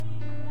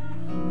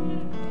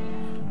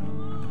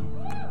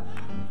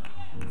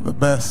The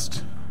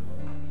best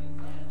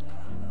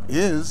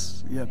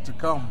is yet to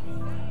come.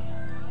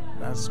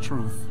 That's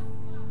truth.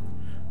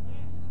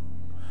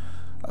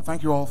 I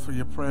thank you all for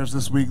your prayers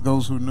this week.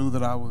 Those who knew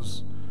that I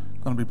was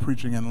going to be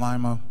preaching in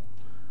Lima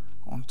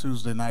on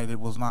Tuesday night,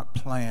 it was not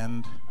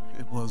planned.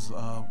 It was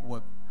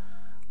what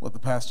the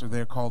pastor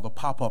there called a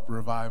pop-up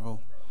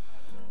revival.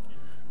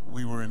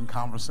 We were in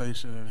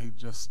conversation and he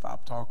just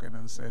stopped talking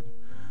and said,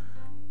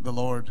 "The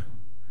Lord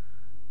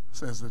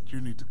says that you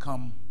need to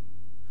come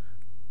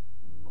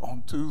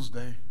on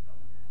Tuesday."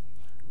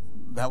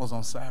 That was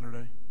on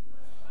Saturday.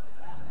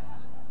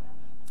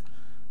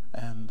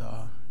 And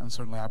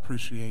certainly I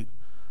appreciate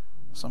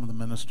some of the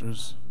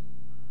ministers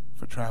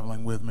for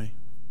traveling with me.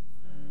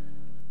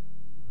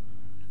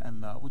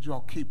 And would you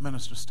all keep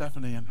Minister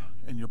Stephanie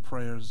in your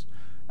prayers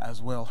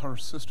as well? Her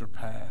sister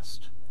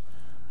passed.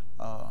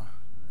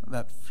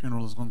 That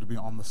funeral is going to be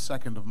on the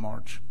 2nd of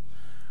March.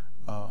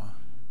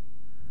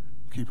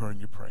 Keep her in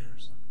your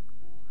prayers.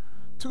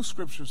 Two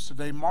scriptures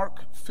today.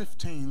 Mark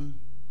 15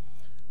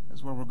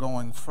 is where we're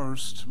going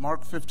first.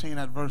 Mark 15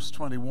 at verse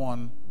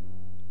 21.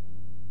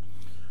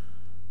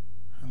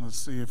 And let's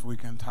see if we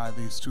can tie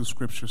these two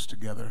scriptures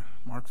together.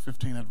 Mark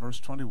 15 at verse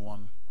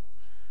 21.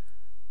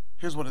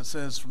 Here's what it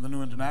says from the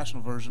New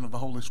International Version of the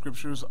Holy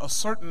Scriptures. A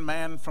certain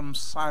man from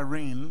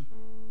Cyrene,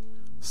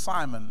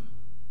 Simon,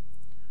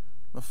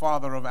 the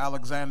father of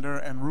Alexander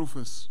and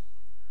Rufus,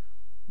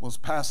 was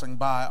passing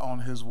by on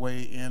his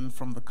way in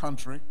from the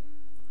country,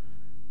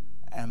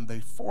 and they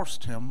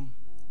forced him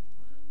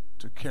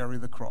to carry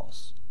the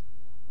cross.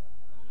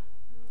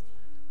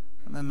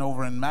 And then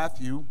over in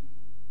Matthew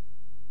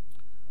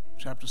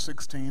chapter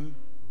 16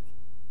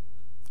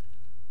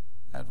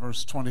 at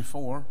verse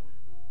 24,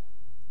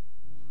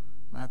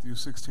 Matthew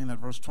 16 at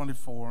verse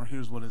 24,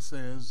 here's what it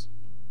says.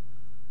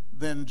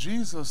 Then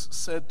Jesus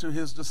said to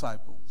his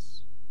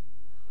disciples,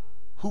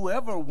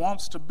 "Whoever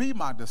wants to be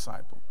my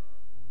disciple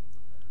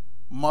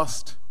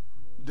must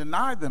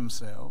deny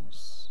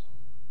themselves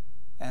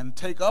and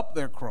take up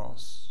their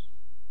cross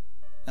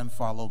and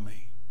follow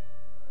me."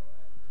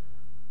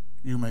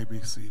 You may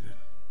be seated.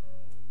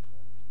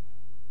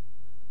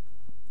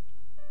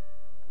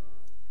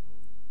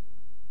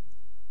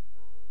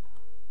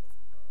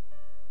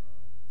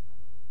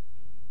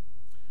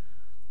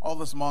 All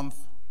this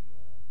month,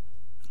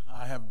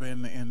 I have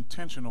been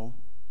intentional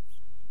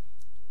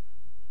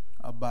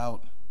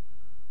about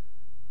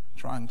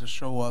trying to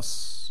show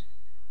us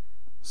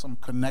some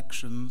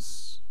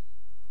connections,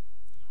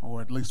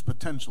 or at least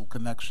potential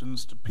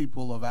connections, to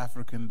people of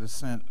African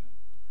descent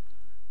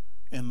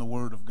in the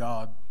Word of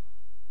God.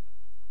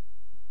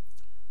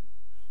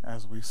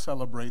 As we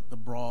celebrate the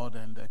broad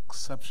and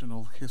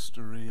exceptional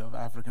history of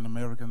African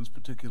Americans,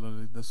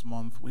 particularly this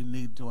month, we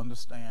need to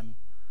understand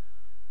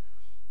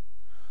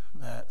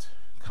that,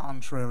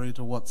 contrary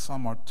to what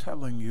some are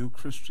telling you,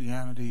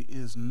 Christianity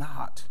is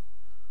not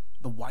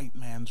the white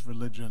man's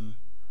religion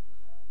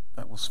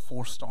that was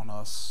forced on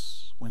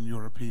us when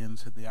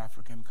Europeans hit the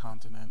African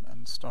continent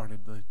and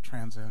started the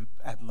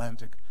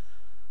transatlantic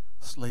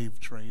slave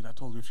trade. I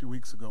told you a few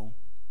weeks ago,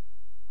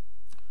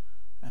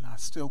 and I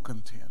still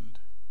contend,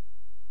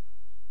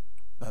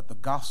 that the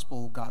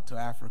gospel got to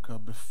Africa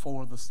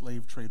before the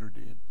slave trader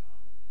did.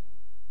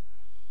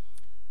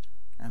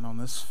 And on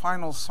this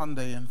final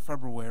Sunday in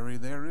February,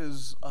 there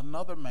is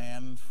another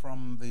man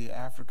from the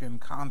African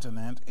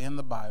continent in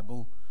the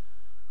Bible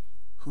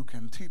who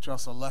can teach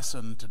us a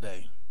lesson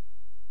today.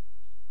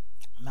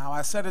 Now,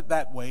 I said it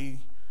that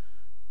way,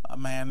 a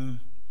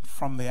man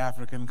from the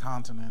African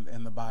continent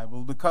in the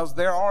Bible, because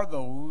there are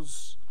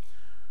those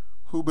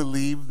who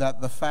believe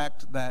that the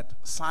fact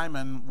that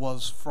Simon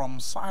was from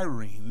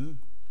Cyrene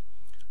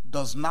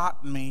does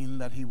not mean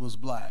that he was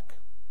black,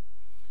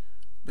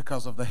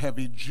 because of the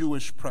heavy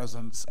Jewish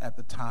presence at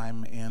the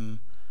time in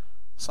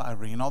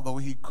Cyrene, although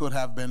he could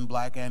have been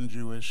black and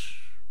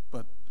Jewish,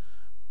 but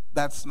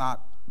that's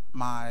not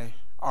my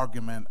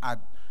argument.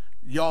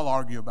 Y'all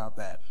argue about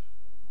that.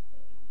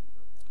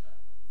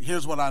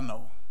 Here's what I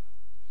know.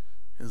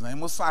 His name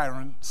was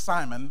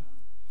Simon.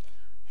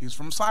 He's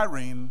from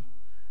Cyrene,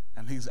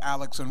 and he's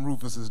Alex and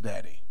Rufus's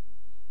daddy.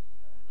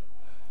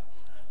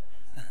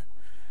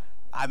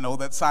 I know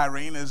that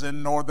Cyrene is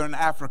in northern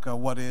Africa,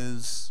 what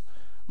is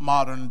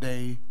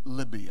modern-day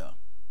Libya.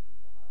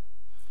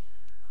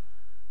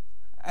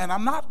 And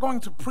I'm not going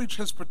to preach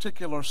his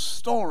particular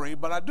story,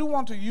 but I do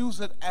want to use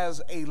it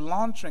as a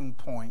launching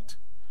point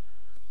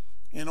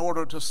in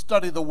order to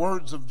study the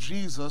words of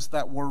Jesus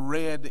that were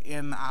read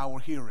in our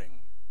hearing.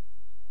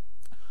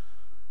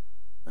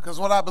 Because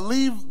what I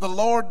believe the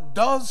Lord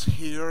does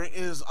here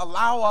is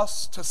allow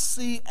us to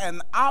see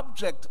an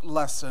object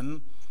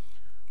lesson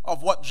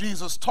of what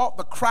Jesus taught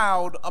the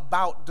crowd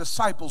about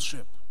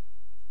discipleship.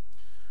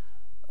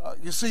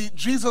 You see,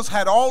 Jesus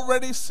had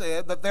already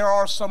said that there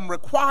are some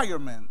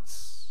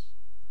requirements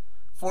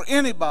for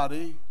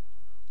anybody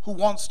who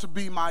wants to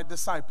be my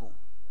disciple.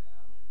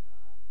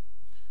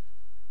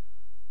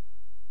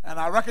 And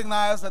I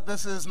recognize that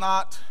this is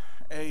not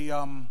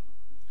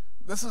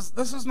this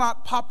is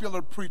not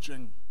popular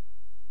preaching.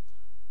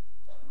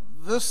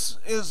 this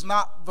is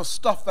not the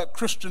stuff that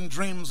Christian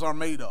dreams are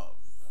made of.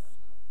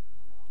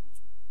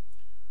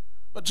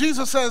 But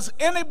Jesus says,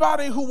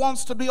 anybody who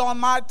wants to be on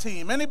my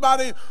team,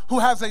 anybody who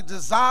has a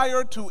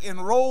desire to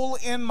enroll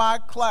in my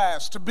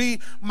class, to be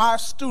my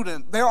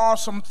student, there are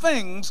some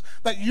things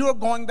that you're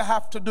going to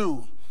have to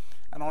do.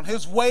 And on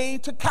his way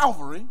to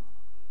Calvary,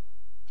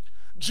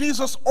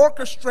 Jesus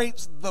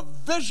orchestrates the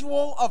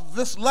visual of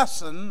this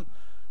lesson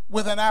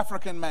with an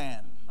African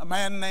man, a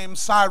man named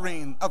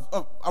Cyrene,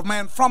 a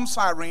man from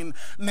Cyrene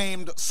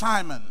named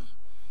Simon,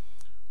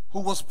 who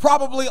was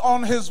probably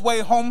on his way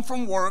home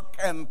from work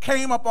and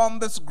came upon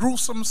this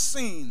gruesome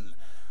scene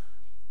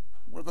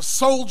where the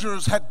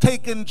soldiers had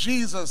taken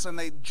Jesus and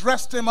they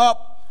dressed him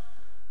up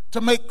to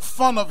make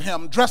fun of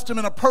him, dressed him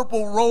in a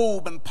purple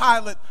robe, and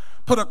Pilate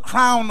put a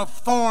crown of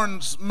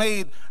thorns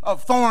made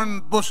of thorn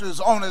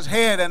bushes on his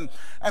head, and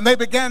they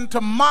began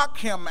to mock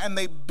him, and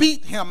they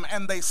beat him,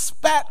 and they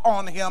spat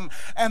on him,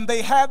 and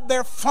they had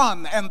their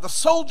fun. And the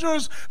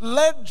soldiers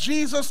led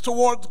Jesus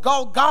towards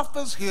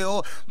Golgotha's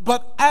hill,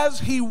 but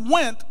as he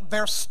went,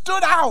 there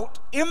stood out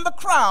in the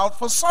crowd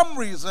for some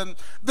reason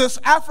this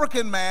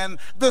African man,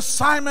 this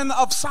Simon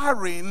of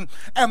Cyrene,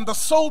 and the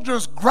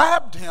soldiers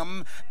grabbed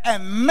him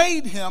and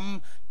made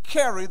him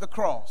carry the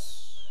cross.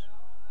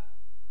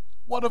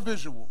 What a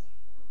visual.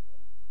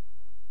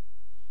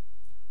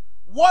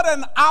 What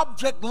an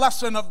object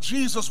lesson of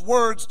Jesus'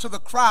 words to the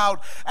crowd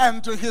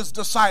and to his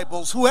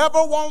disciples.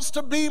 Whoever wants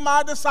to be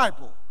my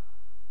disciple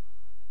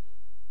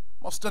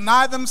must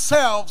deny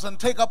themselves and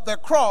take up their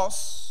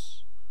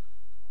cross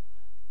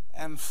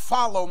and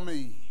follow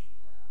me.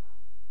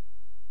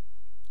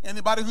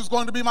 Anybody who's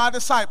going to be my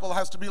disciple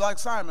has to be like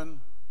Simon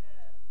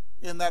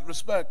in that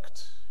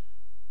respect.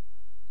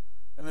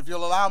 And if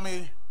you'll allow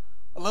me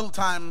a little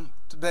time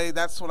today,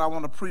 that's what I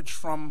want to preach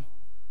from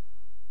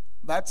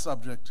that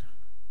subject.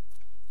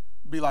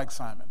 Be like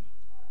Simon.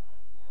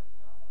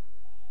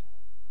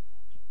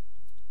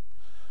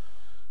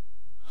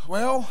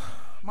 Well,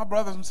 my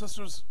brothers and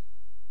sisters,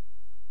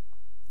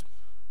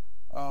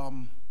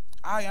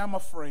 I am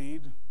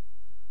afraid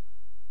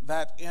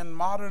that in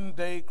modern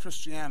day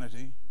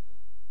Christianity,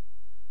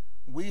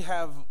 we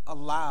have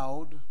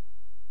allowed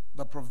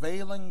the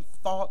prevailing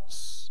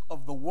thoughts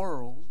of the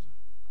world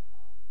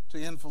to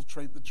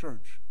infiltrate the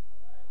church.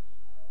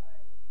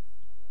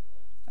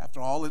 After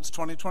all, it's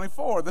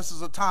 2024. This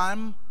is a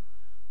time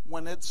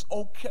when it's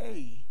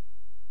okay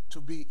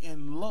to be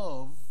in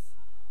love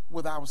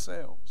with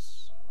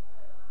ourselves.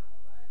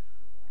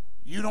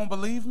 You don't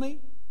believe me?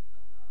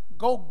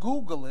 Go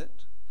Google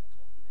it.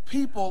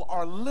 People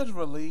are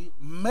literally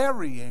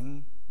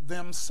marrying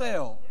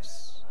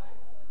themselves.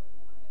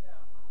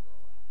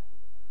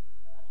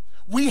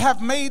 We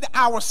have made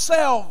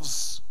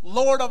ourselves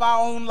Lord of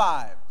our own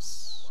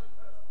lives.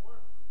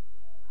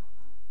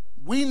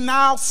 We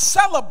now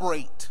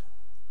celebrate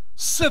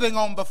sitting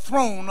on the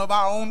throne of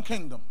our own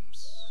kingdoms.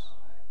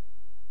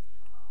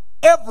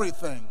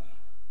 Everything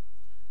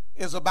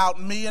is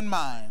about me and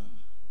mine.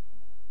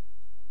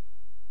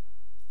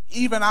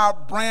 Even our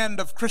brand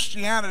of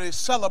Christianity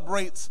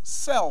celebrates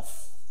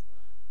self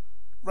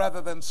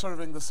rather than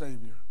serving the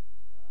Savior.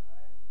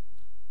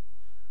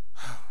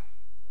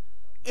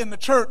 In the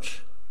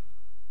church,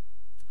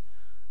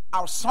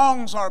 our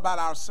songs are about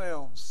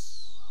ourselves.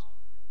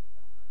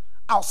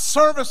 Our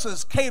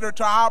services cater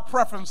to our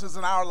preferences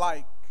and our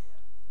like.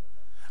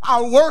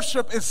 Our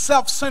worship is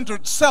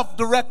self-centered,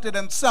 self-directed,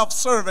 and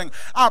self-serving.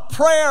 Our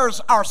prayers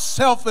are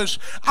selfish.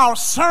 Our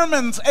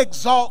sermons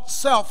exalt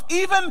self.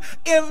 Even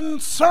in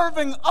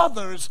serving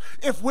others,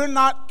 if we're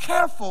not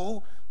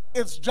careful,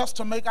 it's just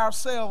to make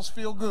ourselves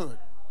feel good.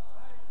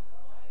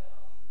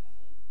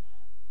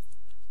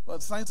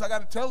 But saints, I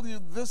got to tell you,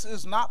 this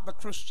is not the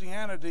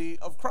Christianity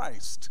of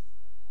Christ.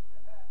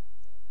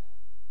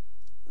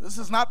 This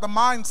is not the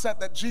mindset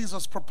that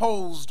Jesus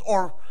proposed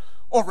or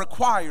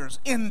requires.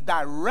 In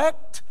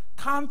direct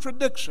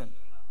contradiction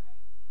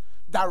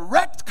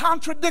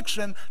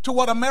to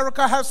what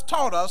America has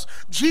taught us,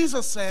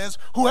 Jesus says,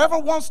 whoever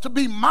wants to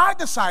be my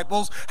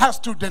disciples has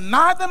to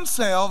deny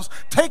themselves,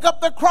 take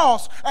up their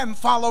cross, and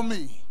follow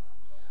me.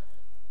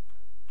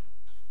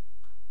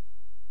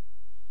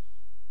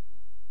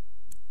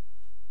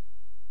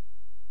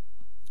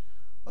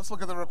 Let's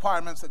look at the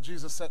requirements that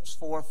Jesus sets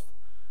forth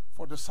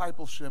for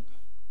discipleship.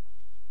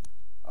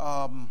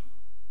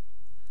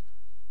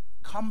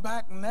 Come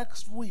back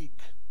next week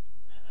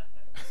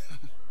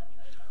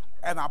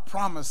and I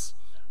promise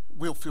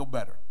we'll feel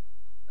better.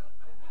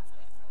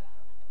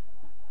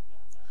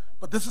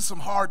 But this is some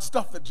hard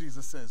stuff that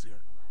Jesus says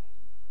here.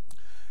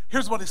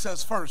 Here's what he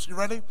says first. You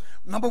ready?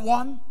 Number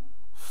one,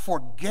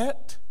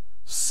 forget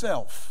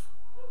self.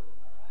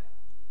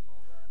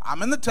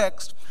 I'm in the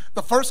text.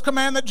 The first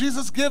command that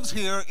Jesus gives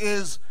here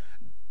is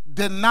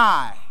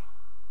deny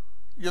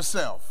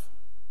yourself.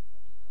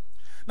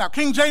 Now,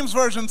 King James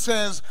Version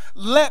says,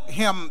 let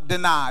him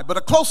deny. But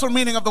a closer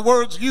meaning of the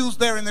words used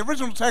there in the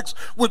original text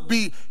would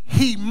be,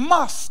 he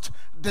must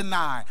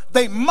deny.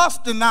 They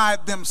must deny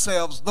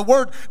themselves. The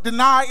word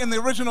deny in the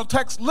original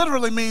text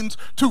literally means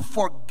to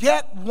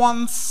forget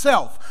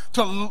oneself,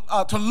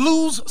 to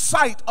lose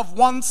sight of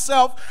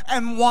oneself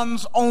and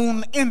one's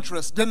own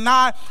interest.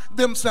 Deny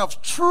themselves.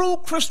 True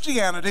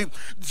Christianity,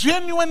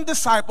 genuine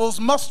disciples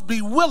must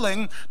be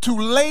willing to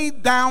lay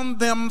down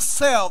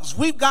themselves.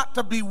 We've got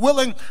to be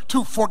willing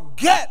to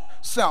forget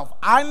self.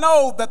 I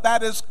know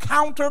that is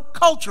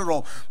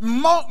countercultural.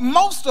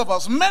 Most of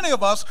us, many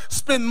of us,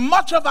 spend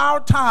much of our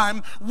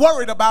time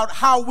worried about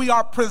how we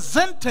are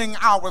presenting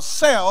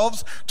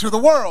ourselves to the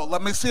world.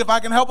 Let me see if I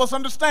can help us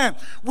understand.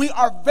 We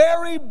are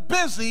very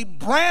busy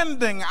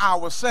branding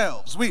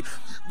ourselves.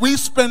 We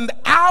spend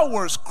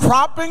hours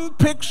cropping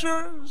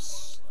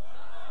pictures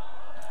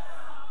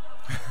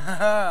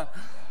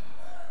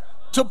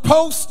to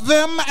post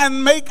them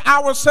and make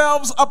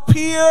ourselves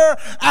appear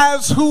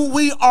as who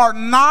we are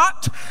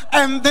not,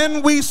 and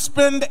then we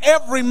spend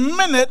every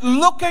minute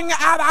looking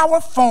at our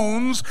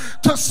phones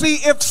to see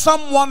if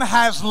someone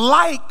has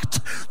liked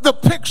the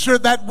picture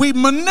that we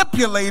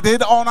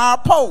manipulated on our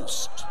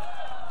post.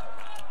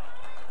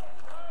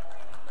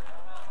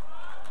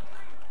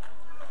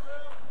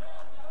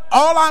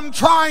 All I'm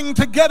trying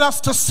to get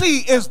us to see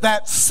is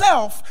that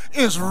self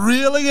is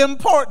really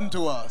important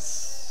to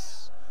us.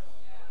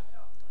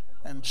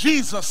 And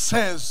Jesus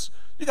says,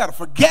 you got to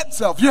forget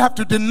self. You have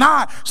to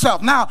deny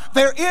self. Now,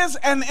 there is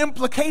an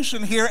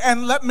implication here,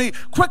 and let me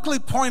quickly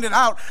point it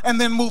out and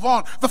then move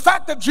on. The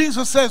fact that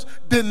Jesus says,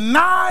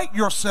 deny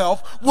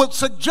yourself, would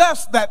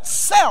suggest that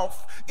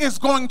self is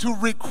going to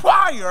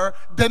require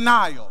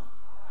denial.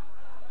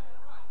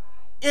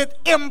 It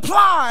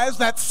implies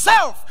that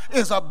self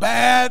is a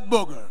bad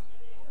booger.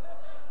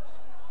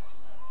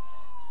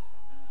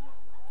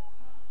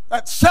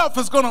 That self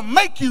is going to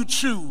make you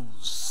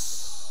choose.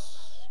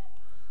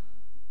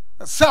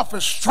 Self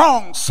is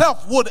strong.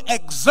 Self would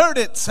exert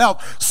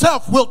itself.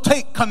 Self will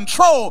take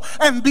control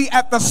and be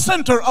at the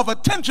center of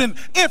attention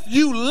if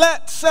you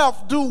let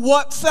self do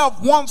what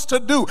self wants to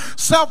do.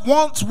 Self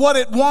wants what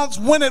it wants,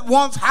 when it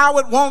wants, how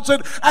it wants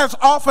it, as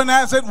often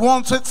as it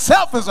wants it.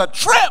 Self is a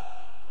trip.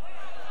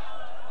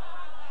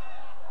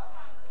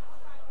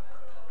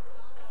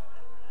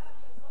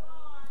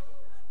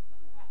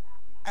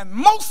 And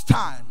most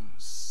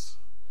times,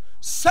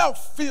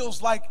 self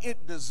feels like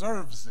it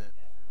deserves it.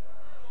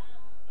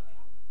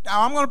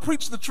 Now, I'm going to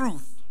preach the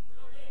truth.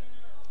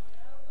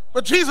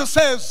 But Jesus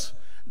says,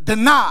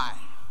 deny.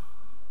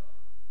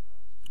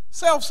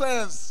 Self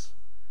says,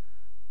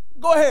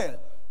 go ahead.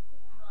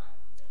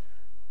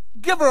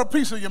 Give her a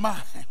piece of your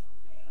mind.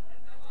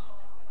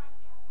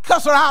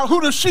 Cuss her out. Who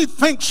does she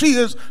think she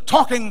is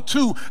talking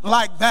to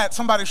like that?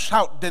 Somebody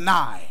shout,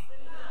 deny.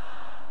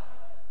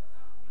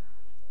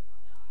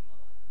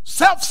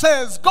 Self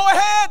says, go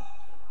ahead.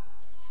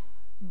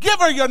 Give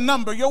her your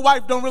number. Your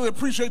wife don't really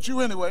appreciate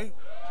you anyway.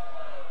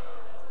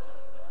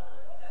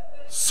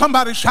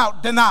 Somebody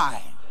shout,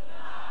 deny.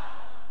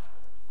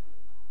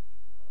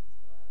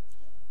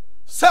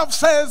 Self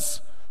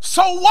says,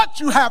 so what,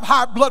 you have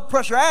high blood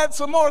pressure? Add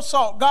some more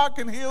salt. God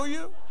can heal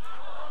you.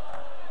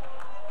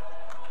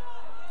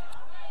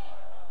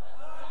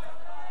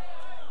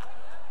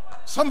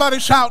 Somebody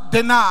shout,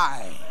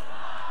 deny.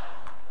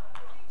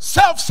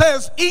 Self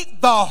says, eat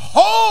the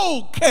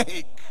whole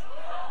cake.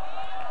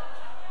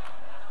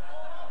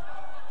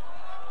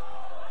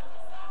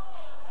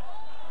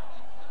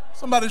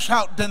 Somebody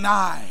shout,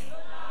 deny.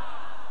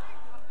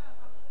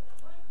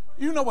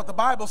 You know what the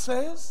Bible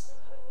says?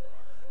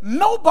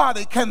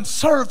 Nobody can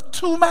serve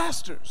two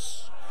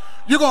masters.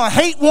 You're going to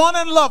hate one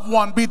and love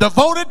one, be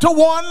devoted to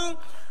one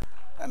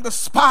and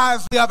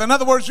despise the other. In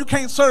other words, you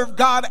can't serve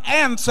God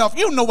and self.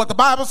 You know what the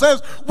Bible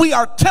says. We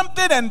are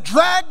tempted and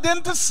dragged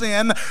into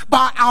sin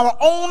by our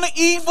own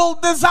evil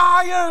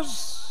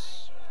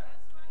desires.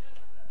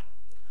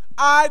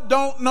 I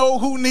don't know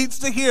who needs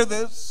to hear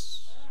this.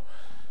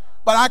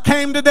 But I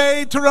came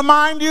today to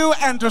remind you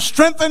and to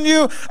strengthen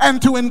you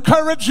and to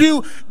encourage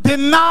you.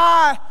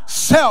 Deny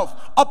self,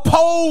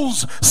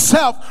 oppose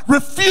self,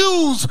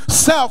 refuse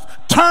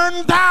self,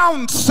 turn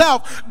down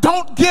self.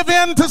 Don't give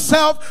in to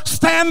self.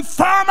 Stand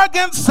firm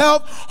against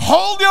self.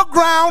 Hold your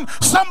ground.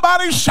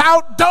 Somebody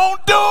shout,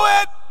 don't do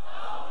it.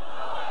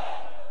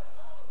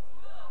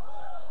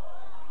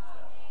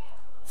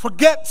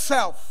 Forget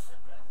self.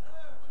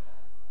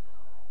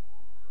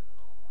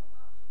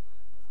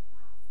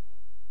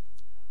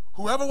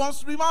 Whoever wants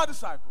to be my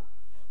disciple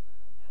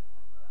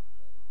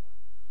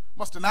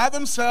must deny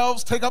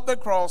themselves, take up their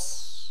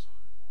cross.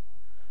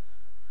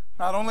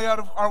 Not only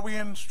are we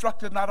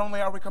instructed, not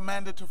only are we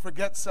commanded to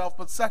forget self,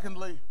 but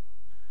secondly,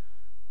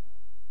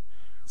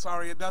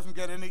 it doesn't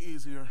get any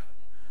easier.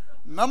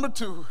 Number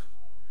 2,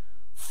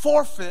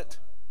 forfeit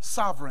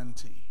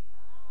sovereignty.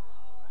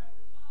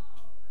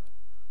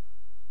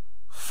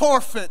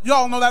 Forfeit.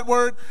 Y'all know that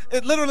word?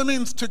 It literally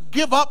means to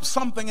give up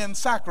something in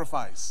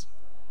sacrifice.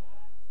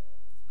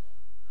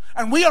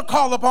 And we are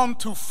called upon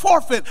to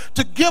forfeit,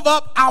 to give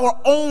up our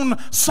own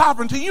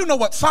sovereignty. You know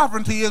what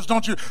sovereignty is,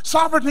 don't you?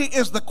 Sovereignty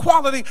is the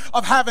quality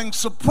of having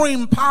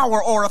supreme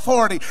power or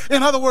authority.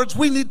 In other words,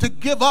 we need to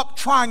give up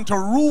trying to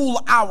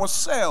rule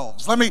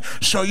ourselves. Let me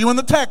show you in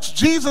the text.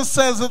 Jesus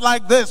says it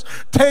like this: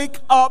 take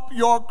up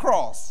your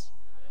cross.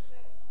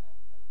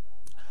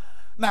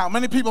 Now,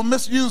 many people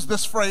misuse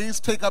this phrase,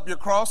 take up your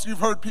cross. You've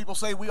heard people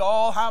say, we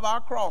all have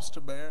our cross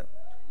to bear.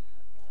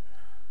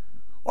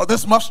 Or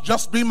this must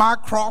just be my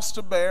cross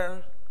to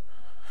bear.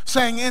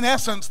 Saying in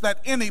essence that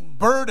any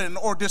burden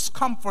or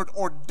discomfort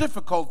or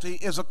difficulty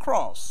is a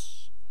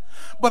cross.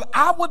 But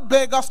I would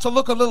beg us to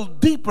look a little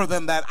deeper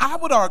than that. I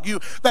would argue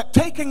that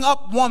taking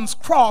up one's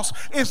cross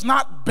is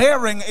not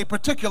bearing a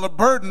particular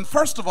burden,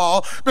 first of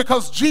all,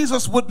 because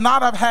Jesus would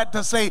not have had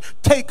to say,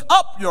 take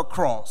up your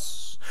cross.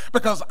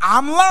 Because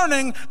I'm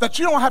learning that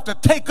you don't have to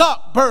take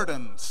up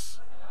burdens.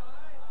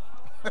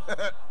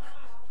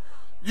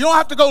 You don't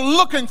have to go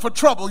looking for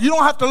trouble. You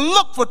don't have to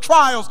look for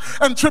trials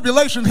and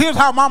tribulations. Here's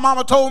how my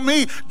mama told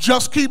me: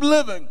 just keep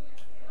living.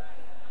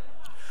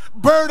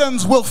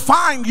 Burdens will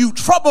find you.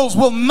 Troubles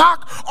will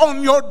knock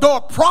on your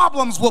door.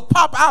 Problems will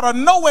pop out of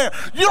nowhere.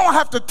 You don't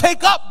have to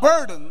take up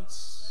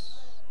burdens.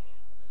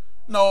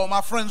 No,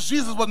 my friends,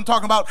 Jesus wasn't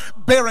talking about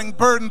bearing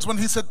burdens when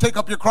he said take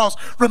up your cross.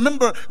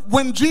 Remember,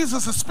 when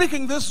Jesus is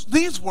speaking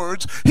these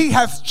words, he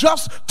has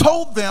just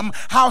told them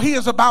how he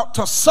is about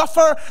to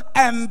suffer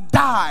and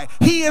die.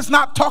 He is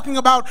not talking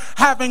about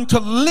having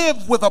to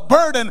live with a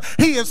burden.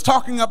 He is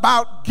talking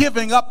about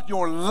giving up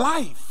your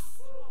life.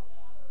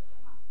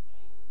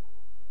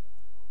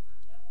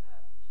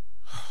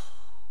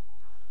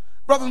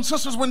 Brothers and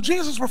sisters, when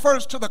Jesus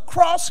refers to the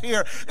cross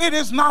here, it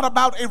is not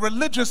about a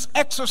religious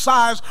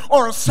exercise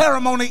or a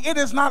ceremony. It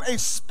is not a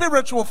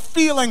spiritual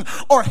feeling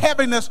or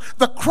heaviness.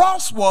 The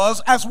cross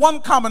was, as one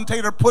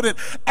commentator put it,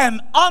 an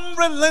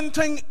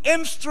unrelenting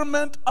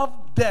instrument of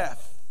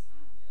death.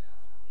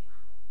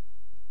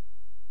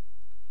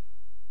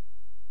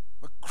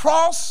 The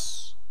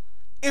cross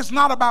is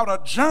not about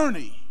a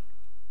journey.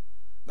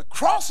 The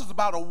cross is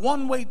about a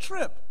one-way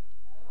trip.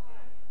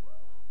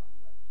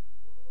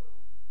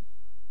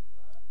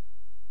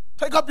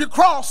 Take up your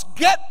cross.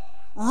 Get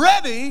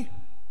ready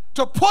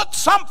to put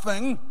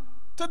something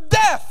to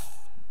death.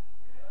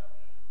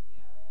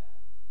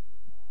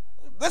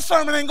 This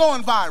sermon ain't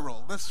going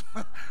viral.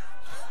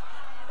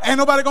 Ain't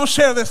nobody gonna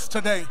share this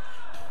today.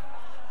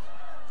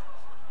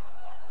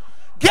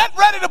 Get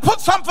ready to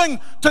put something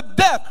to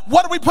death.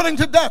 What are we putting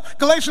to death?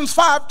 Galatians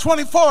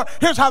 5:24.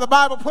 Here's how the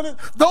Bible put it.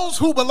 Those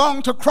who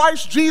belong to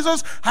Christ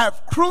Jesus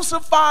have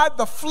crucified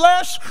the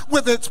flesh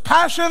with its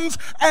passions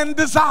and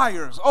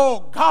desires.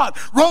 Oh God.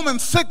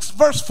 Romans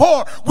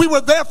 6:4. We were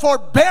therefore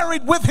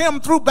buried with him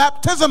through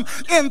baptism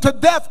into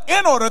death,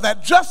 in order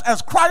that just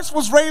as Christ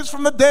was raised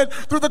from the dead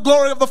through the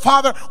glory of the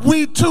Father,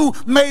 we too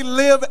may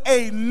live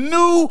a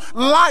new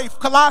life.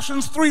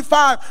 Colossians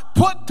 3:5.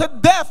 Put to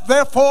death,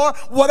 therefore,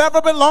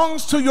 whatever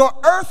belongs to your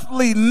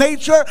earthly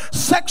nature: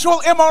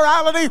 sexual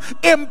immorality,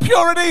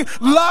 impurity,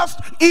 lust,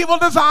 evil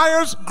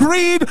desires,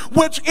 greed,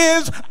 which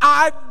is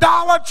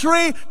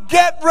idolatry.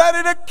 Get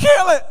ready to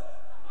kill it.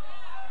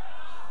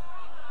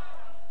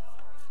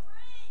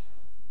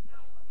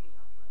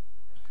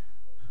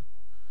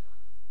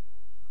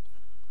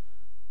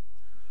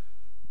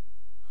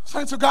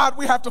 Saints of God,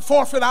 we have to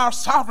forfeit our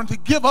sovereignty,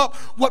 give up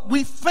what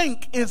we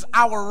think is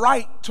our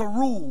right to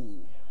rule.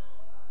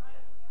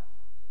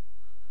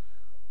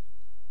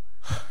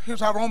 Here's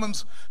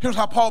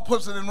how Paul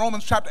puts it in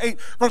Romans chapter 8,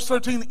 verse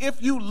 13.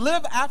 If you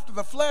live after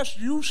the flesh,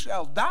 you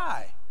shall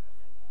die.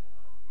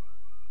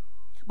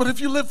 But if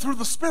you live through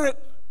the Spirit,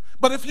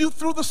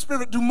 through the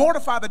Spirit do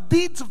mortify the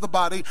deeds of the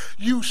body,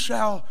 you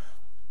shall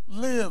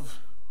live.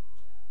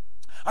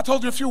 I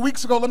told you a few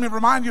weeks ago, let me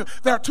remind you,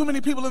 there are too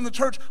many people in the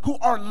church who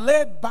are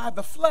led by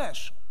the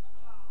flesh.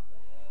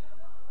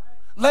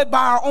 Led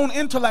by our own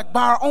intellect,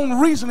 by our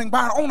own reasoning,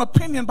 by our own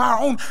opinion, by our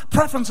own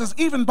preferences,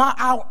 even by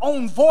our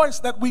own voice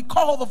that we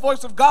call the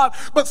voice of God.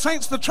 But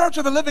saints, the church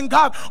of the living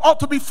God ought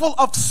to be full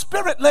of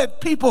Spirit-led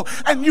people,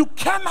 and you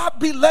cannot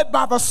be led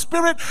by the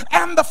Spirit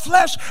and the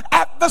flesh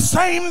at the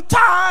same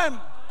time.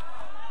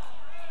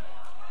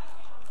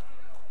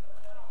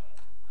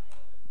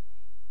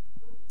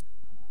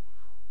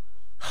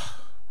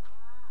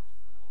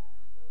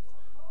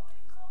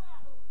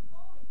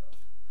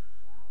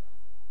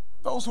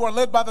 Those who are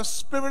led by the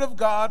Spirit of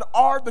God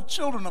are the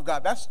children of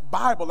God. That's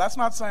Bible. That's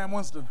not Sam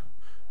Winston.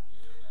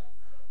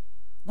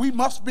 We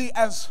must be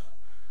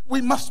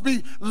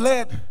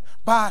led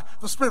by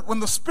the Spirit.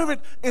 When the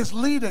Spirit is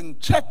leading,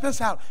 check this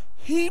out.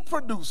 He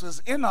produces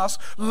in us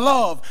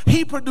love.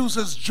 He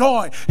produces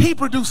joy. He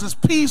produces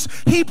peace.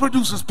 He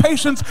produces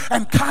patience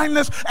and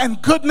kindness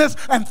and goodness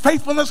and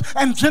faithfulness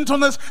and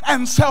gentleness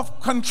and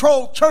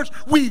self-control. Church,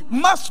 we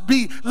must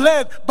be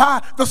led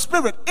by the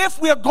Spirit. If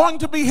we are going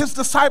to be his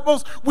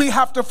disciples, we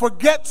have to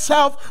forget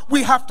self.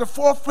 We have to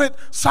forfeit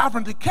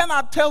sovereignty. Can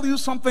I tell you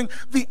something?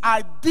 The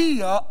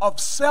idea of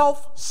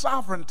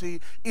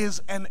self-sovereignty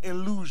is an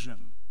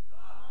illusion.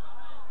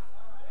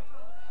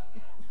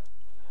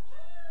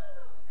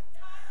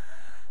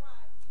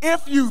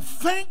 If you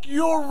think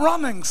you're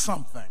running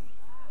something,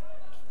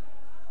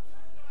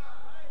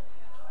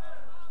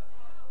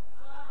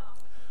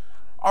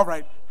 all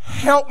right,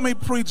 help me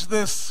preach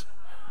this.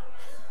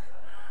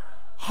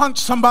 Hunch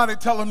somebody,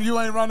 tell them you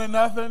ain't running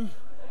nothing.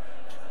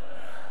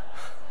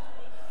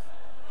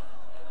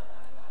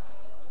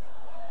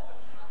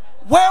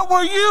 Where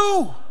were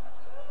you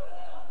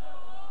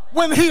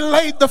when he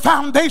laid the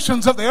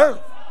foundations of the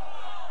earth?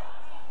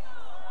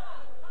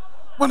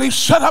 When he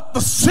shut up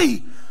the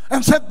sea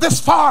and said this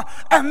far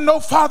and no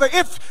farther.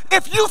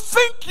 If you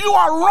think you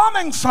are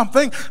running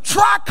something,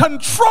 try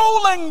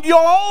controlling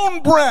your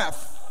own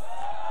breath.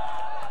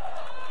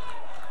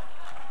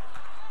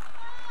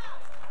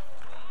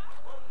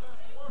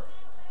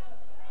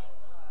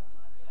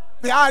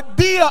 The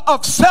idea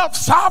of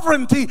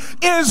self-sovereignty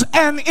is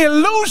an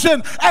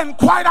illusion, and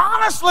quite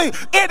honestly,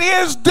 it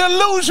is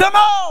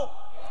delusional.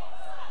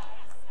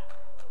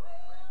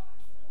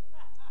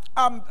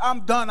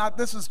 I'm done.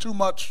 This is too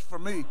much for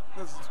me.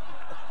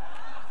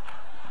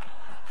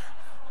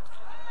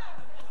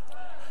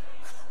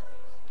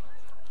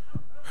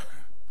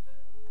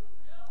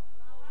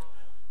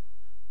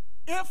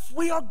 If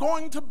we are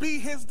going to be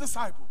his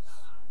disciples,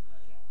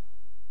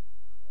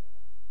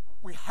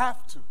 we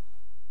have to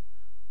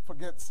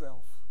forget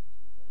self.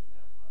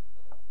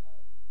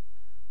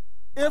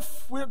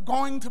 If we're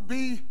going to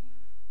be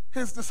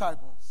his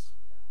disciples,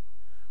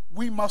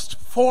 we must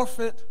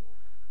forfeit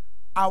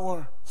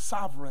our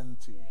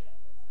sovereignty,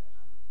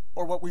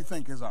 or what we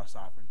think is our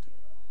sovereignty.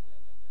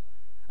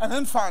 And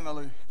then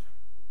finally,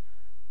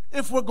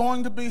 if we're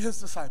going to be his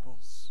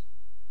disciples,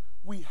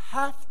 we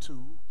have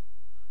to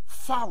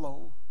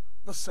follow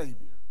the Savior.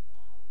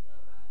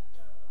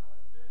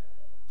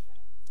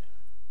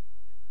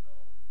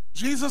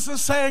 Jesus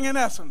is saying, in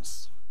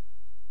essence,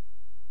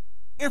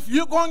 if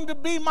you're going to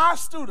be my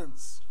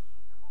students,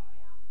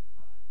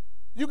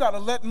 you got to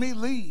let me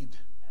lead.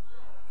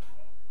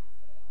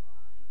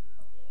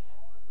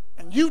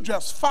 And you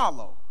just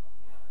follow.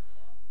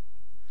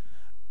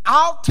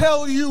 I'll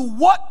tell you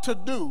what to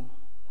do,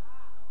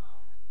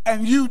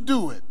 and you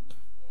do it.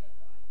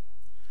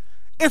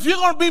 If you're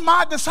going to be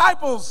my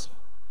disciples,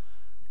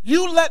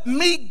 you let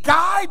me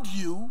guide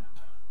you,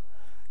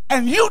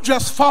 and you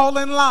just fall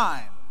in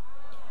line.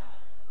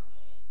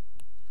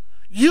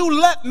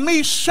 You let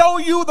me show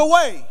you the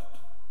way,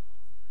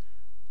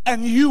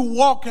 and you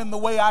walk in the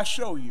way I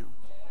show you.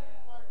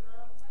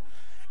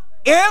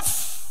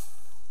 If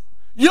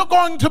you're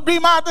going to be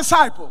my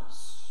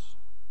disciples,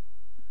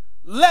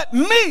 let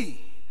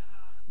me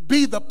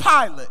be the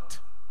pilot,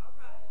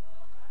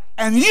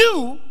 and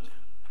you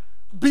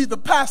be the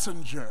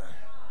passenger.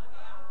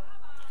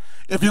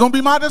 If you're going to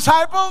be my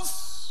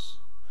disciples,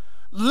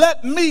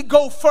 let me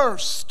go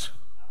first,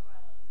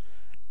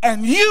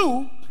 and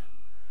you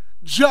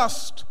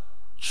just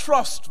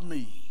trust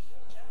me.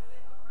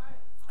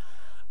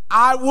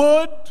 I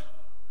would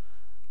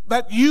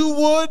that you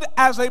would,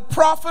 as a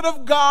prophet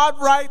of God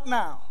right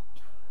now,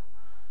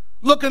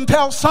 look and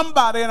tell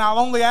somebody, and I'll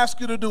only ask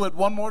you to do it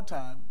one more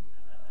time.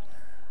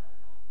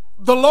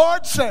 The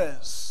Lord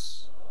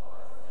says,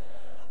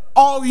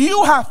 all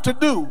you have to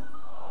do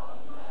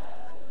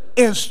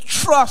is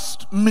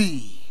trust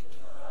me.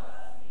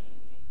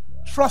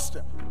 Trust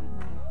him.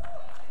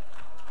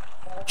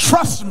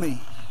 Trust me.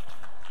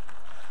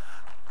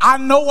 I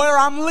know where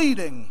I'm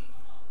leading.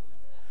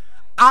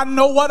 I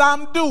know what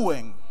I'm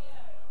doing.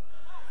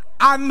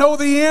 I know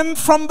the end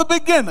from the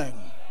beginning.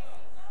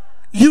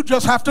 You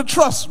just have to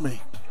trust me.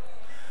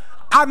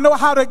 I know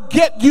how to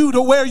get you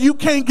to where you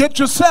can't get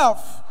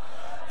yourself.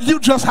 You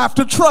just have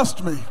to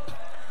trust me.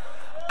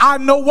 I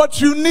know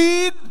what you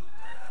need.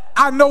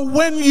 I know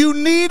when you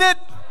need it.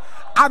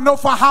 I know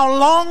for how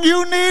long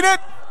you need it.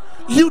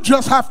 You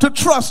just have to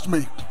trust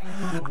me.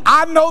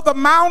 I know the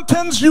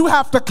mountains you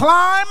have to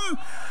climb.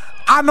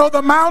 I know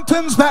the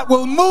mountains that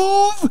will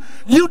move.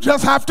 You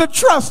just have to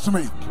trust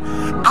me.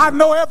 I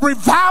know every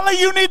valley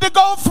you need to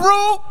go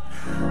through.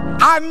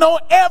 I know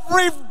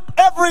every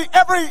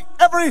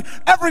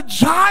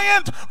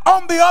giant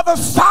on the other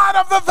side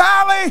of the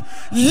valley.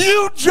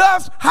 You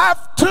just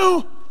have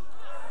to.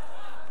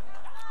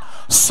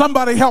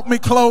 Somebody help me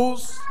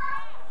close.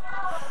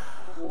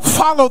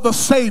 Follow the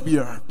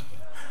Savior.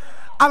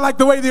 I like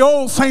the way the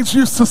old saints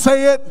used to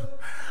say it.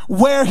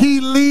 Where he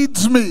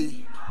leads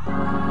me,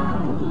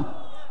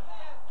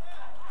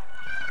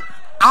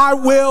 I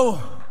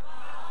will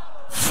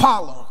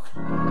follow.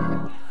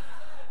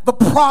 The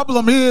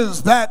problem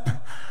is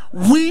that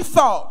we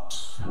thought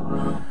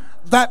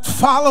that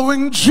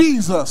following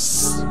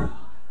Jesus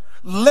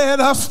led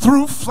us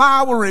through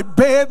flowery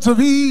beds of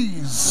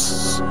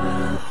ease.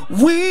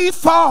 We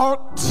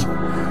thought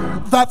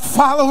that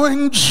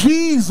following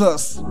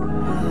Jesus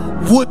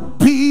would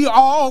be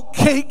all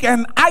cake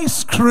and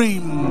ice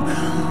cream.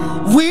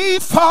 We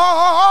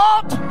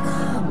thought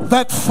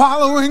that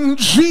following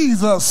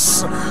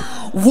Jesus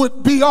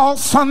would be all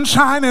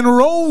sunshine and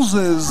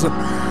roses.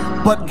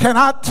 But can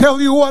I tell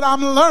you what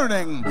I'm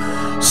learning?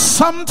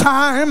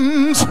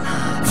 Sometimes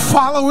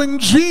following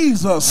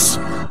Jesus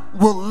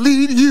will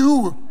lead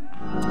you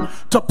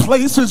to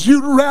places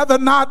you'd rather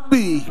not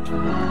be.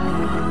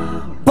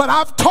 But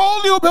I've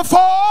told you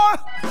before,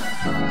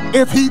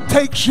 if he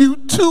takes you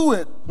to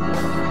it,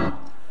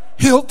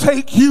 he'll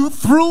take you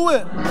through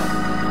it.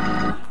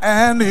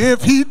 And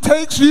if he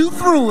takes you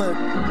through it,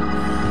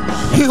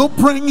 he'll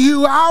bring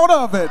you out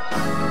of it.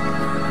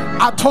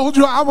 I told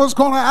you I was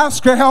going to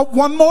ask your help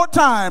one more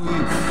time.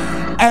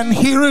 And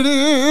here it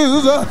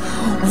is.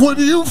 Would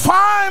you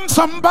find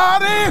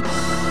somebody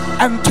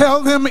and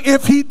tell them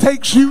if he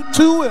takes you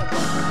to it,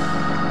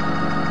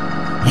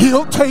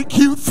 he'll take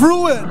you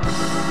through it?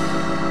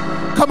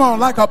 Come on,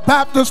 like a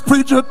Baptist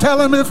preacher, tell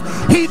him if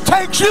he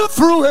takes you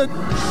through it,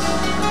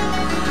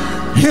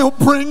 he'll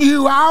bring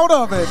you out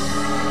of it.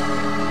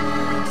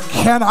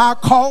 Can I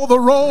call the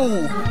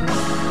roll?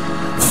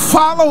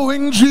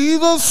 Following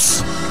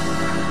Jesus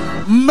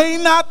may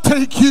not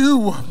take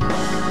you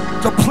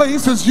to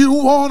places you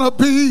want to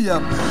be,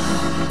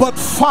 but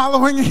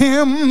following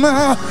him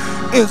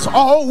is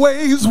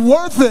always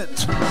worth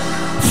it.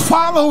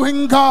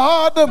 Following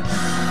God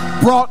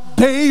brought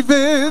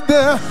David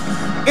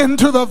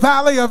into the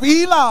valley of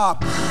Elah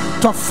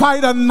to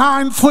fight a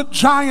 9-foot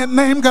giant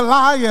named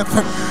Goliath.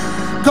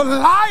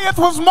 Goliath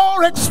was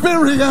more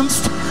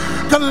experienced.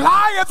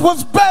 Goliath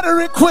was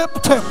better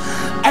equipped,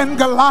 and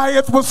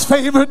Goliath was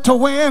favored to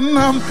win,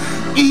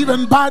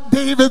 even by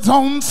David's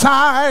own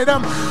side.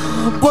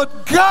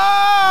 But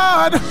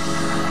God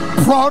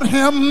brought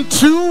him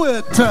to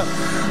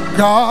it.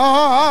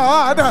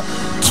 God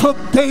took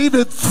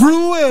David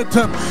through it,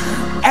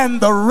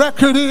 and the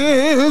record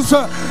is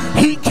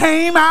he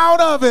came out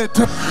of it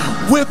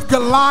with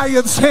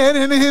Goliath's head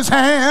in his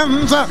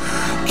hands.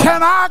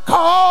 Can I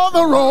call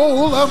the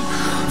roll?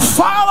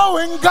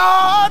 Following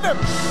God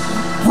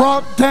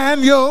brought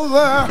Daniel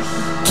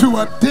to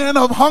a den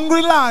of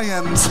hungry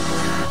lions.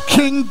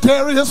 King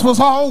Darius was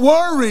all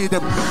worried,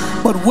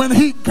 but when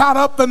he got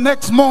up the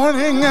next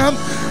morning,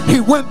 he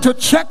went to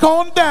check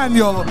on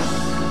Daniel,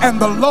 and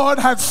the Lord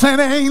had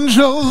sent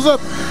angels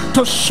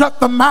to shut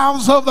the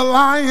mouths of the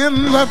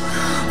lions.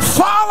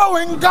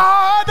 Following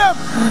God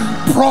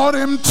brought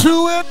him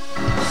to it,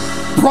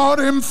 brought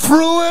him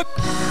through it,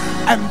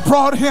 and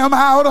brought him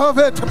out of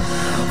it.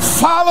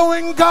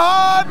 Following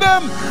God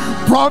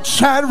brought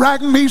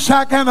Shadrach,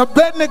 Meshach, and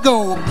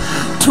Abednego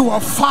to a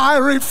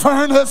fiery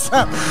furnace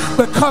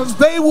because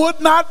they would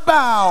not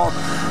bow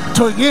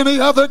to any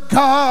other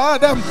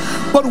god.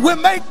 But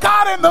when they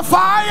got in the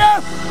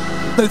fire,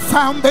 they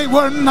found they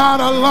were not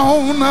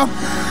alone.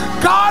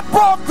 God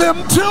brought them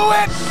to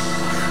it,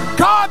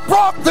 God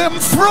brought them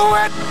through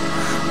it,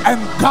 and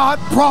God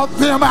brought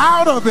them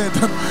out of it.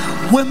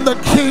 When the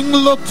king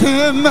looked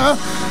in,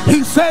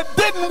 he said,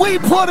 didn't we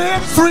put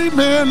in 3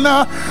 men?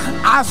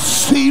 I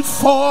see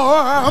 4.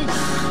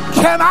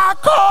 Can I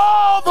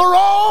call the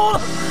roll?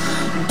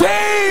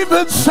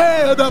 David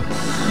said,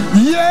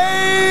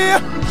 yea,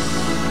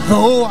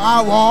 though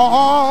I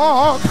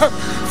walk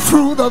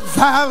through the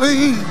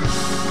valley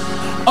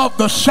of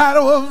the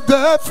shadow of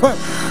death,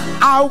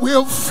 I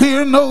will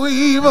fear no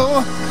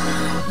evil.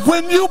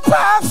 When you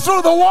pass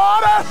through the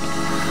water,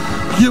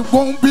 you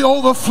won't be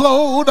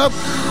overflowed.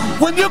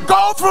 When you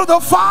go through the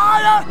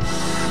fire,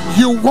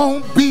 you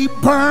won't be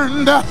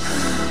burned.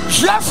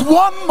 Just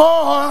one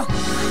more.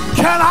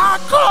 Can I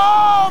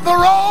call the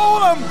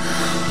roll?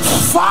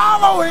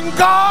 Following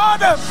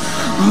God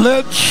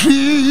led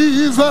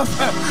Jesus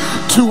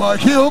to a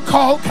hill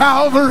called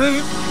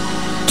Calvary,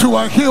 to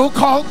a hill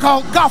called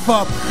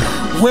Golgotha,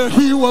 where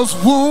he was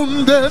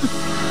wounded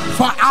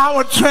for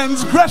our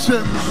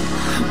transgressions,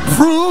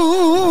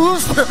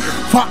 bruised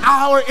for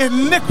our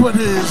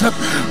iniquities.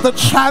 The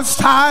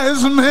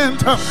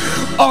chastisement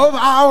of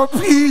our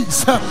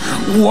peace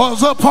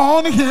was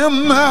upon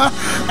him,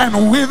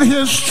 and with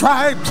his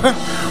stripes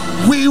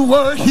we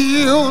were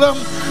healed.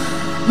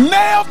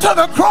 Nailed to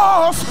the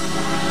cross,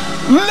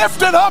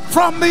 lifted up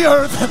from the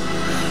earth,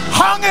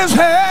 hung his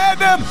head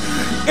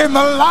in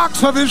the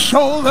locks of his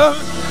shoulder,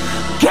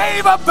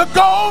 gave up the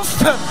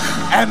ghost,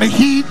 and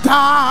he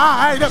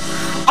died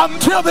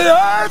until the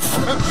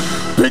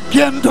earth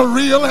began to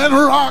reel and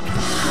rock.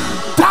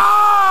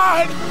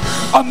 Died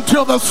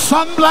until the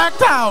sun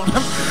blacked out.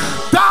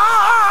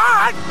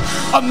 Died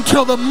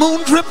until the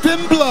moon dripped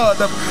in blood.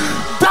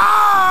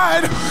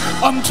 Died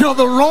until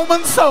the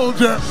Roman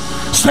soldier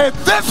said,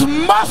 this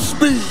must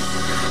be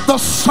the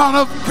Son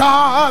of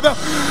God.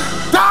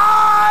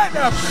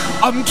 Died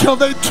until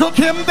they took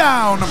him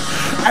down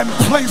and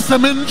placed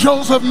him in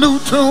Joseph's new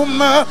tomb.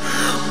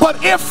 But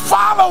if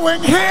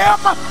following him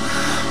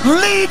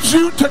leads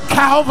you to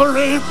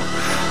Calvary,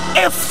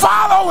 if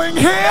following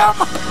him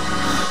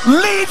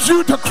leads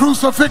you to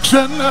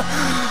crucifixion,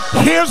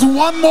 here's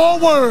one more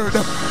word: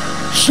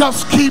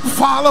 just keep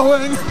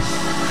following.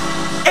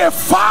 If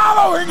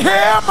following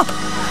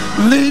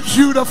him leads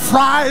you to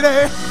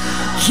Friday,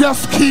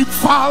 just keep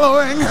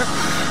following.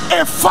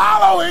 If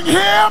following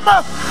him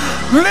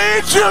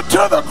leads you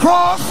to the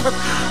cross,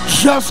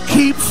 just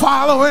keep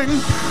following,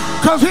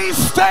 because he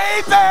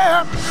stayed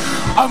there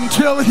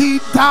until he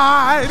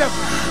died.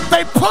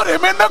 They put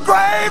him in the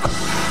grave.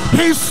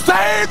 He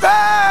stayed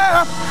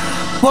there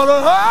But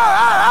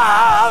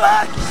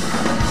early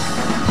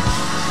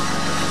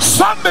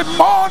Sunday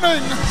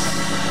morning,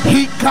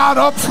 he got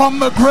up from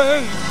the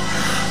grave.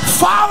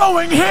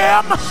 Following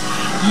him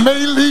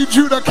may lead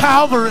you to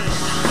Calvary,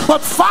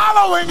 but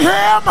following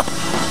him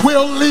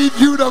will lead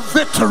you to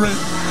victory.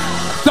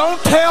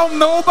 Don't tell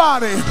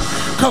nobody,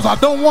 because I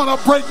don't want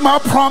to break my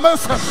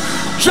promise.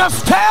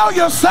 Just tell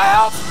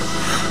yourself,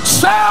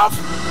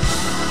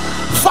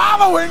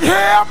 following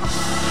him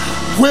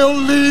will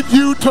lead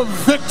you to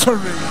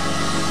victory.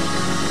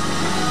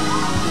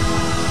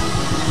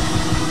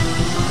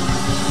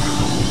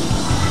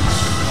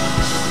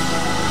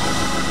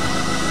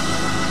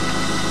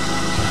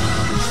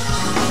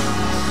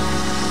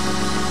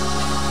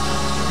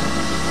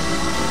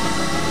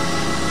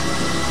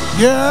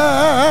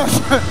 Yes,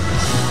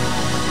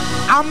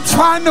 I'm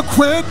trying to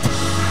quit.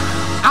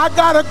 I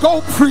gotta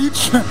go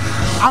preach.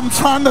 I'm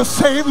trying to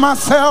save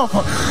myself.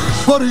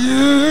 But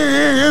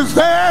is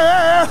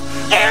there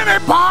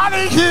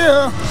anybody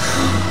here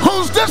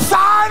who's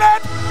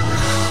decided,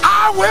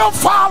 I will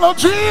follow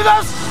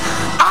Jesus?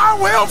 I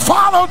will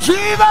follow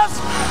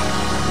Jesus.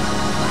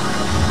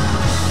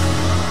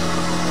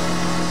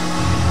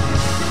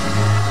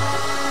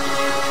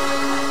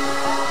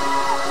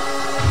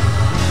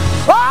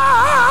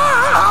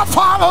 I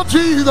follow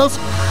Jesus.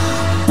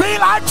 Be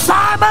like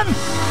Simon.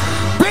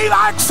 Be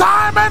like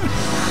Simon.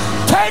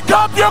 Take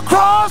up your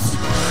cross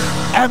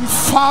and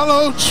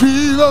follow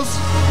Jesus.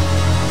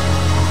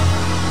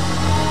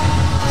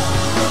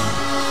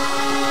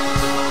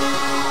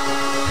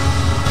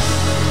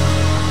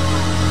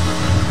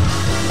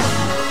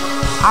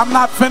 I'm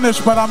not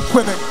finished, but I'm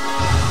quitting.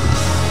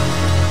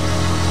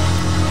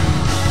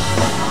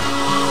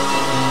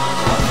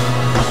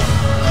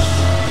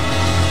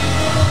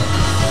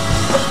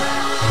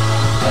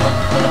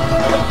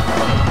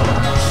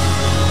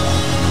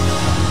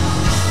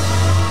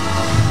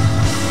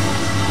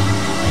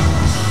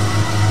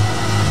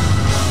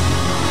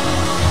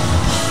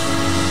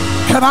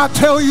 Can I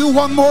tell you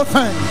one more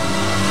thing?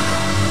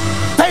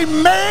 They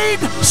made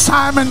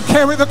Simon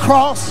carry the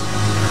cross.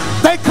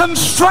 They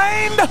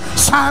constrained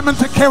Simon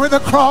to carry the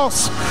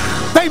cross.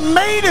 They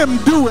made him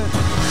do it.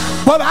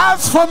 But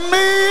as for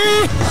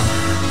me,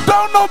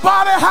 don't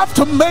nobody have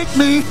to make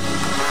me.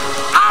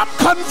 I'm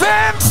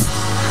convinced.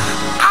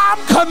 I'm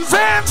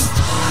convinced.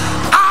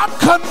 I'm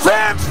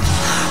convinced.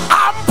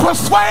 I'm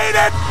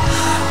persuaded.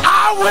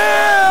 I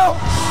will.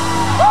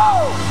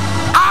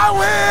 I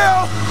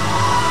will.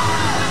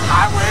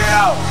 I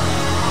will.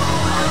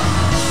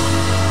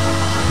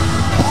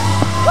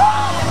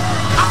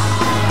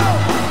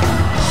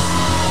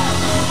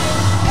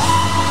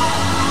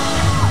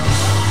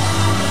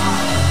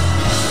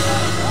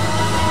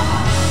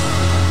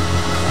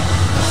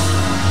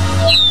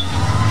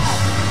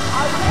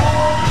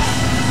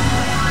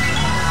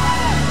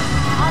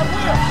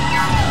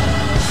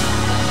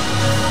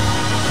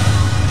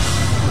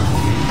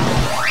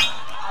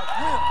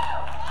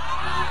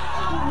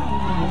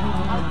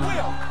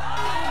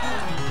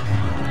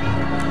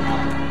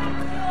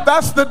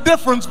 That's the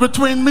difference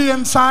between me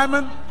and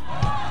Simon.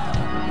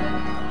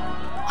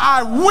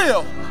 I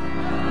will.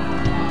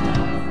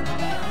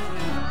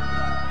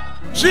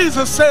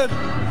 Jesus said,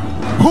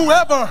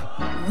 whoever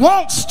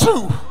wants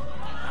to.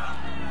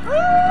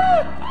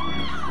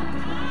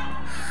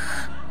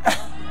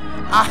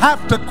 I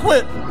have to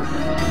quit.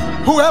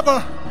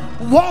 Whoever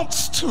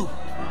wants to.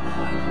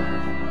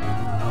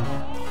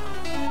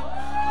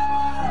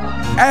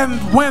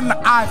 And when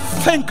I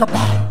think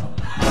about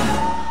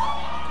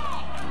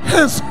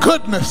his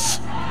goodness,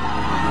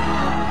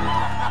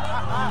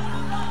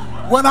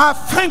 when I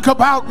think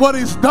about what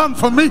he's done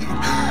for me,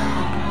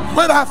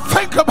 when I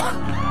think about,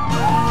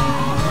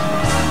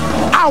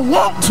 I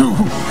want to,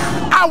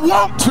 I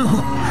want to,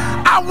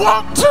 I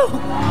want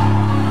to.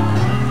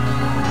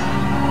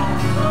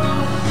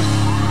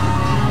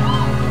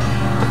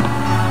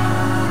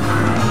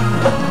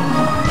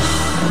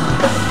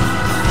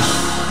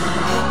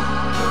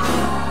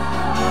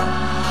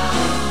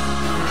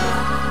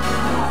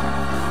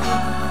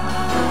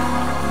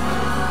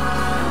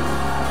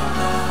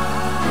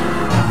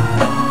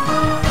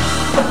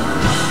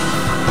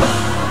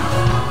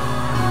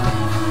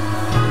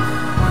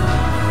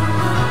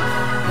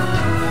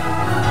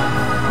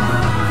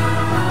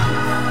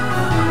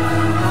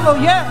 Oh,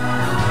 yes.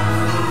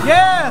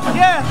 Yes,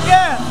 yes,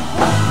 yes.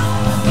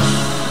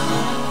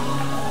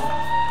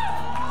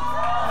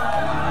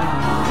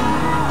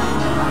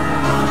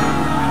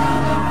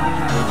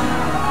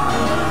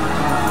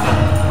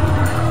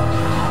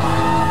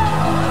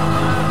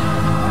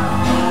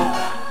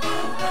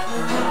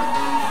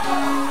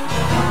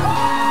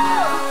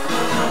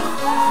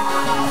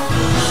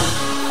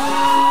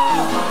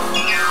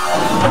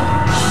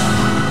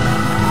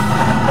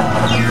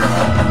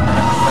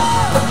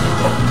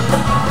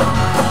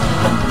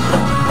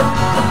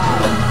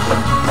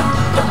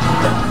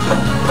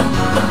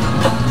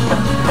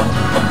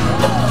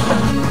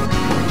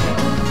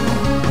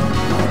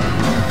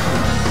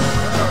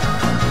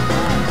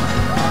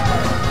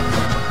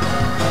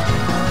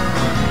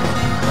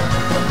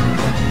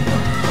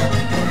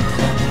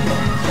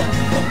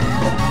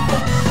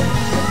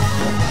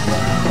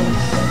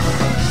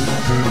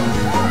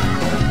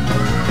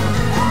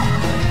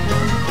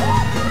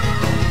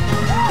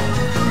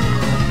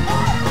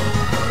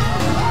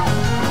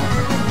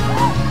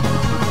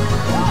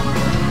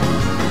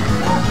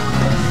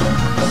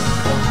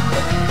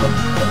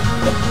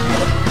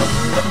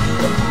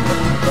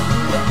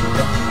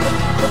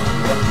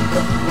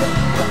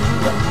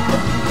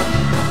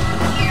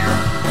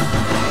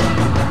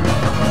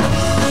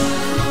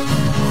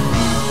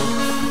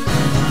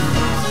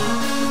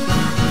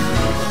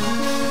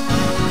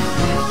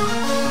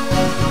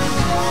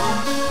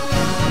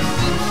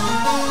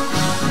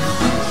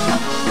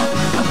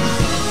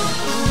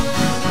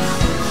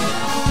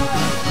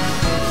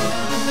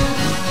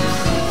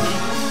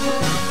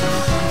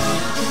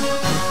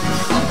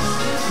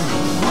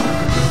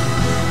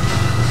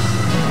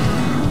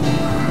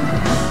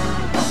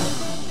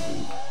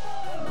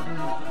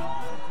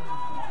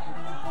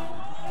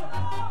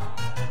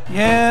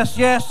 Yes,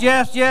 yes,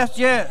 yes, yes,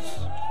 yes.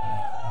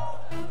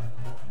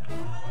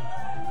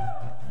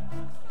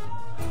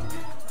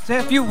 Say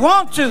if you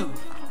want to.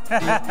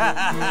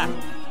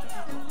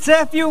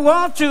 Say if you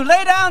want to,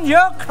 lay down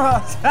your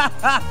cross.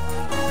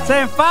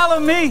 Say, follow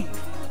me.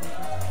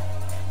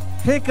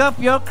 Pick up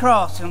your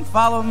cross and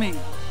follow me.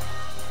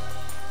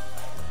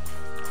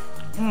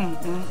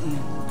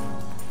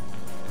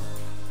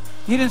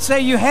 He didn't say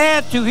you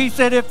had to. He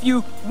said if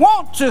you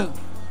want to.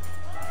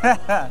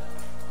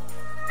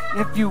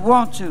 If you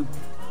want to.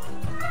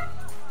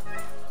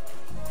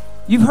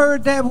 You've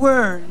heard that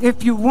word,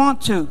 if you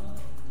want to.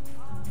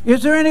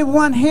 Is there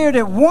anyone here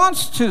that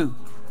wants to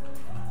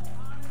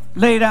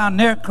lay down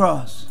their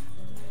cross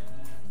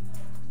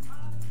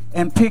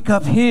and pick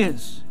up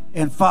his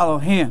and follow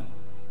him?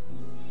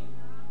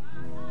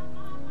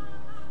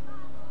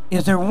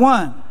 Is there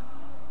one?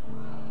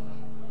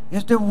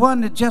 Is there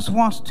one that just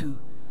wants to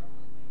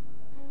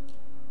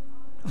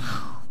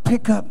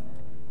pick up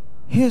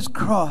his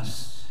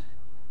cross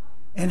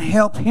and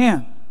help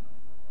him?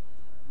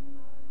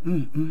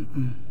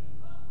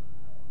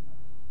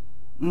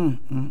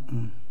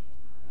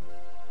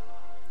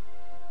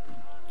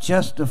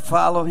 Just to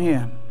follow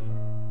him.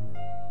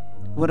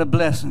 What a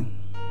blessing.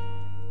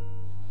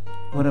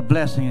 What a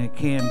blessing it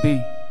can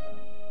be.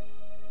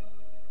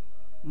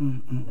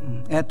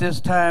 At this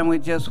time, we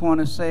just want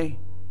to say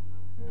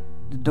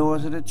the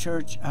doors of the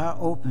church are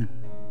open.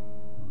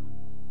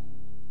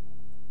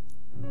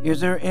 Is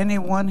there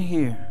anyone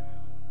here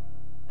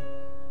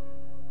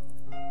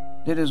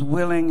that is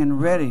willing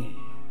and ready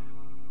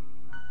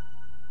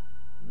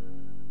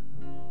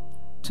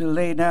to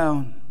lay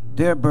down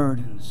their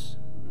burdens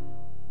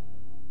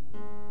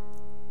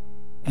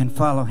and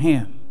follow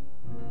him?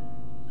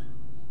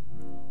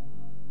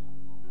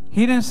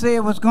 He didn't say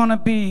it was going to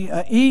be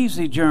an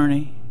easy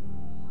journey,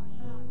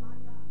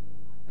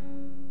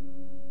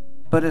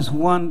 but it's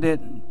one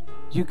that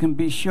you can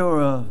be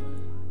sure of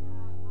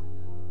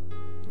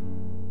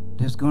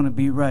that's going to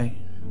be right.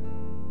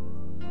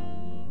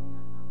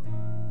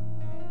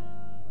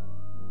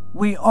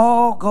 We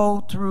all go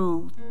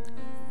through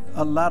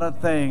a lot of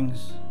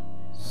things.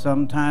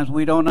 Sometimes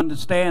we don't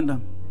understand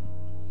them.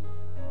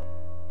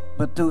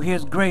 But through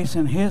his grace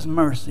and his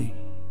mercy,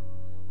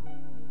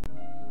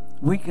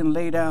 we can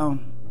lay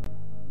down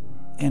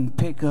and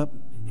pick up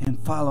and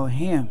follow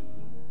him.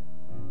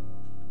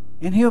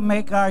 And he'll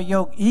make our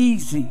yoke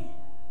easy.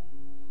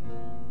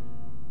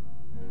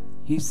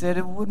 He said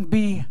it wouldn't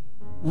be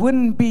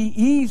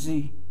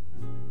easy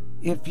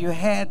if you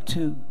had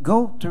to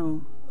go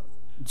through,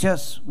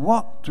 just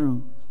walk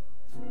through.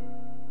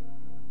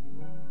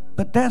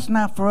 But that's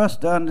not for us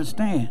to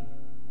understand,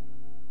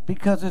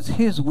 because it's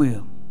his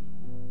will.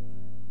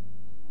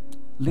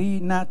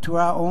 Lead not to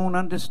our own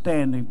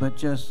understanding, but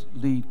just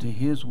lead to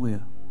his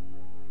will.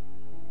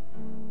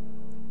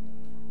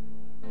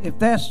 If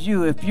that's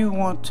you, if you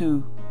want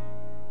to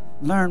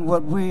learn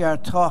what we are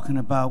talking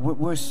about, what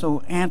we're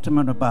so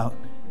intimate about,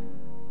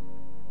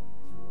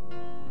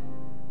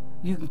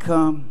 you can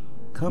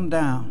come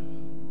down.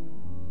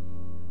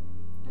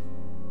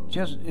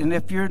 And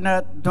if you're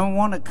don't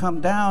want to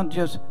come down,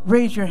 just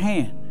raise your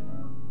hand,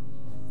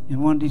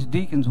 and one of these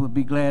deacons would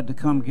be glad to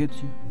come get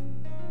you.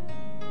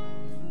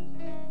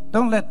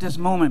 Don't let this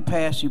moment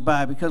pass you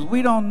by, because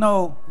we don't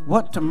know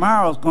what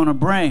tomorrow's going to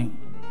bring.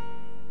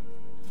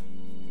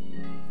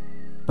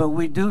 But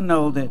we do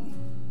know that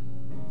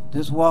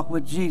this walk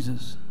with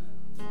Jesus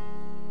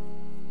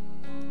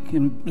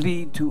can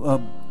lead to a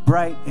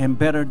bright and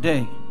better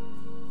day.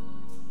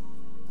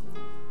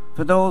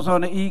 For those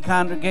on the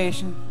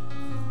e-congregation,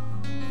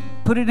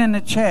 put it in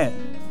the chat,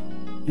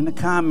 in the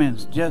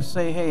comments. Just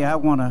say, hey, I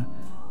want to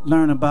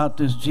learn about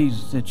this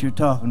Jesus that you're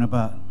talking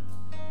about.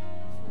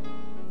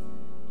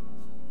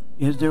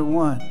 Is there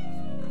one?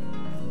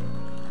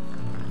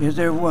 Is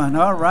there one?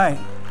 All right.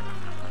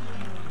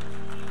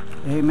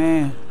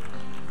 Amen.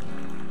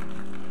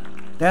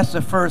 That's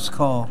the first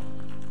call.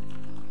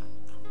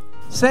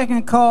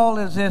 Second call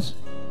is this: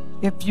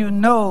 if you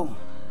know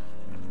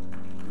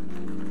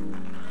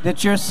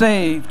that you're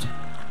saved,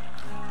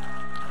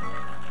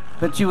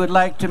 but you would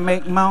like to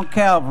make Mount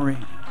Calvary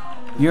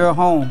your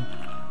home,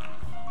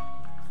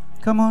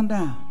 come on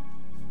down.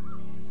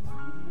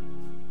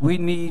 We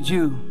need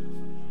you.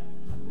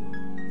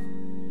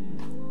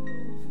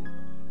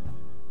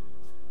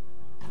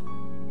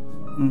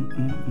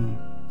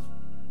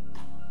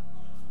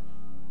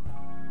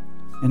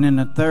 And then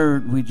the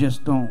third, we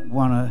just don't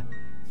want to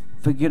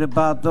forget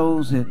about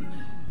those that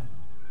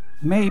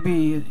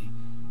maybe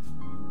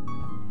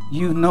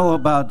you know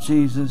about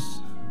Jesus,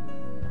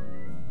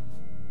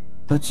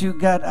 but you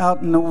got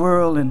out in the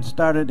world and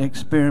started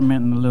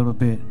experimenting a little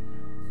bit.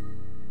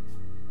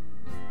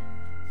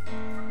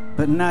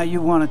 But now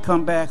you want to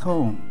come back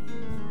home.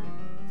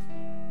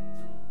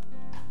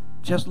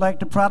 Just like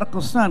the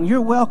prodigal son,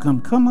 you're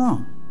welcome. Come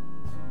on.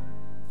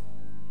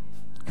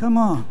 Come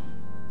on.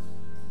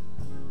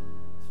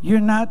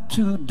 You're not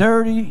too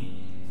dirty.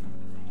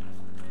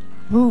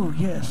 Ooh,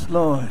 yes,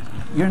 Lord.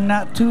 You're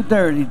not too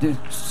dirty.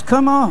 Just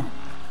come on.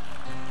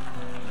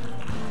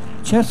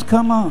 Just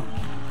come on.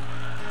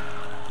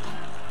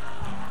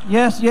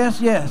 Yes,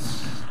 yes,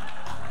 yes.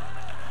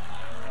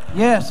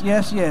 Yes,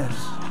 yes,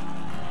 yes.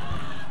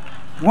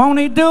 Won't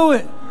he do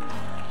it?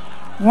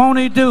 Won't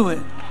he do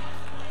it?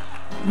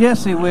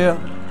 Yes, he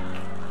will.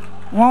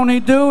 Won't he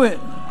do it?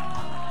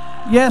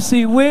 Yes,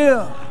 he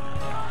will.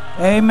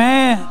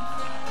 Amen.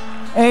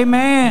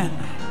 Amen.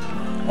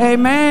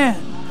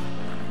 Amen.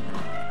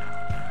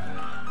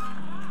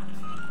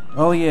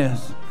 Oh,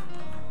 yes.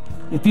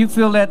 If you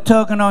feel that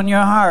tugging on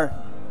your heart,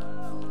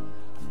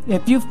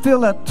 if you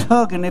feel a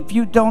tugging, if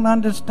you don't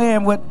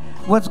understand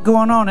what's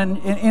going on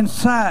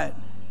inside,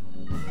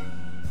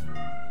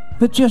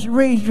 but just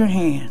raise your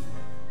hand.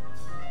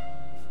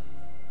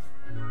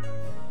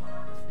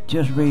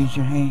 Just raise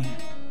your hand.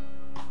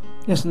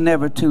 It's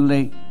never too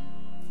late.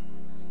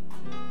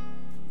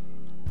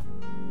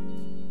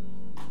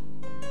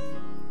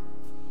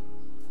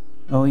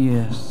 Oh,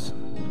 yes.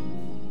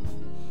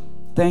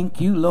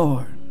 Thank you,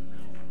 Lord.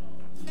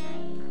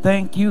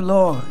 Thank you,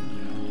 Lord.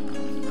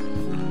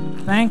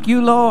 Thank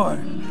you, Lord.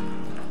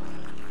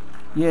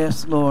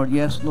 Yes, Lord.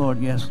 Yes,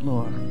 Lord. Yes,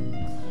 Lord.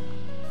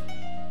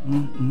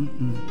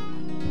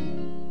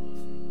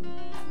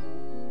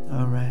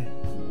 All right.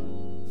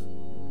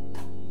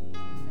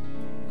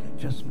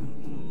 Just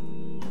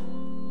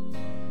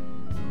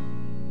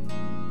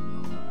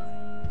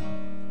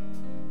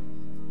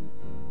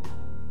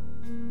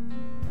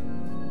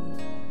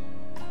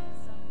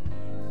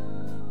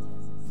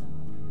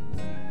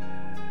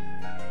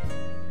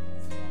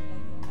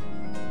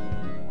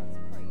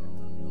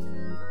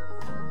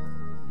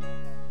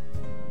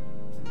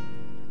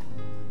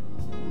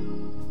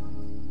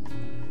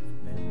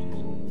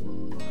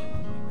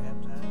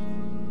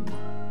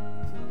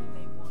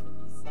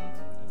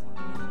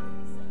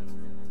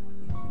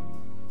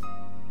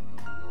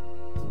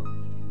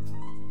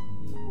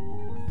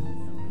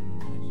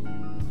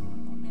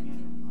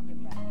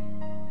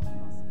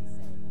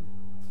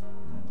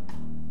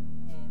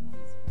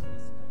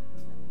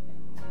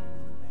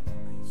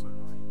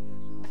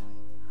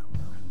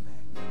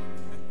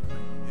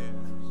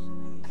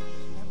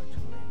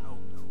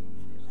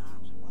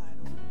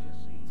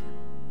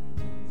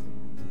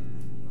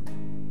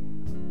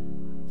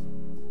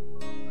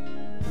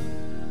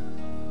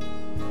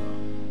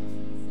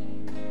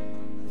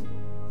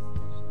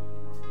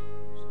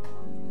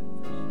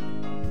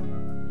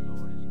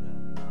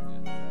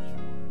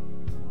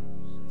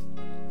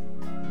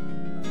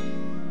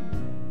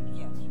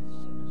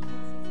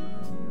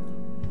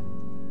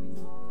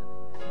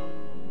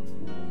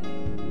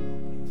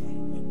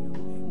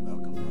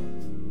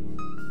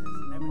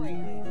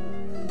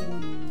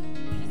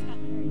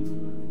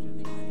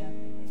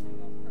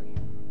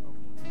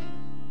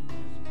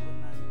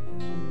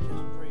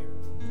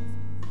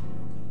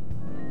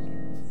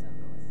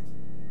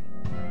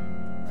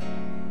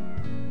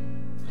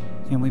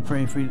Can we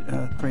pray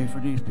for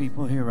these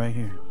people here, right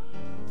here?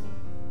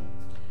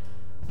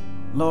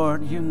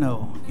 Lord, you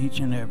know each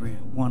and every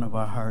one of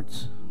our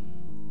hearts.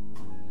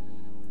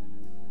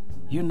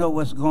 You know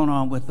what's going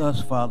on with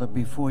us, Father,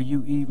 before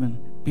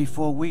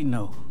we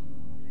know.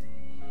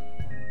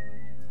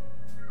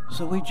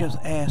 So we just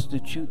ask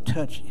that you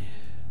touch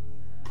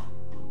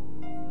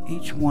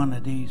each one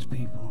of these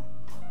people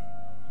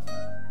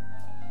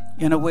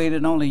in a way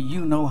that only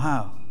you know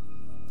how.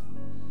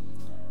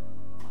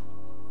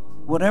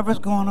 Whatever's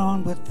going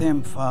on with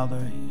them,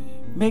 Father,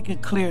 make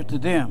it clear to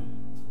them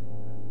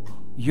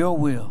your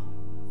will.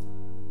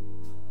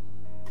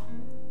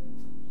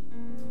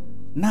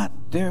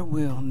 Not their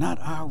will, not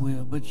our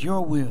will, but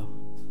your will.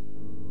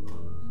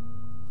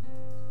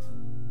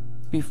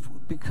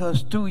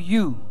 Because through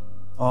you,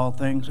 all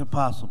things are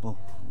possible.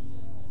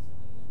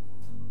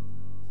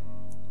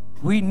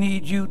 We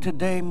need you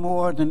today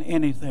more than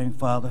anything,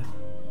 Father.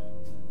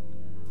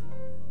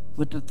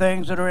 With the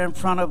things that are in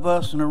front of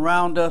us and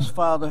around us,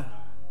 Father,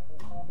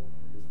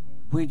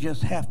 we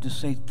just have to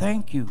say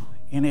thank you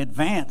in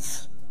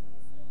advance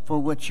for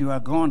what you are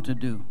going to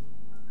do.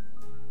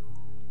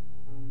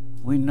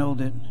 We know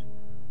that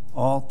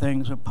all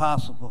things are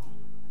possible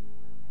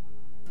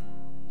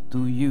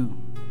through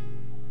you.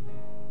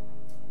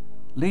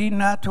 Lean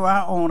not to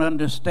our own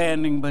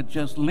understanding, but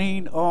just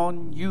lean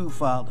on you,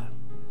 Father,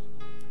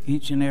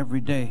 each and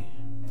every day.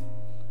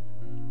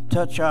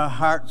 Touch our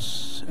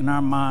hearts and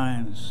our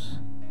minds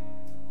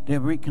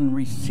that we can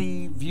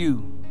receive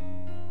you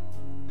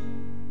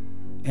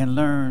and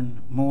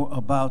learn more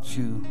about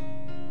you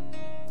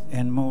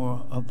and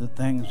more of the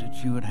things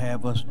that you would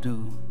have us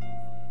do.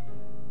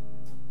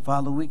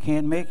 Father, we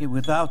can't make it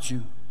without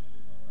you.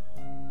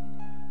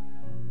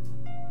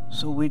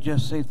 So we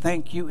just say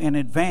thank you in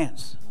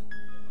advance.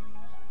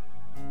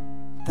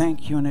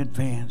 Thank you in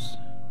advance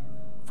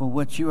for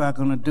what you are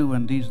going to do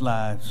in these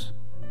lives.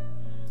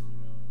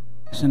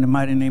 It's in the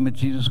mighty name of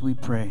Jesus we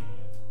pray.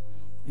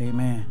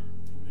 Amen.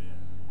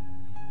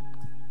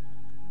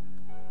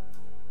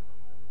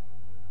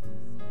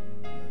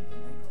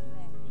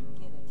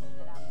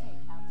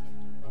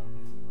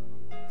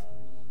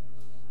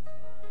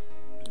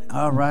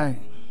 All right.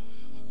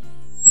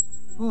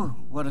 Ooh,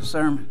 what a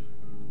sermon.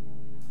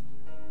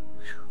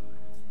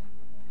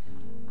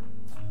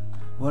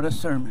 What a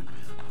sermon.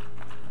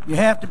 You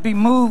have to be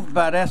moved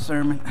by that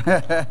sermon.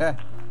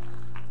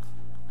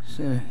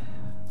 So,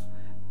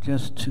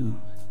 just to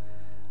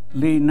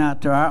lead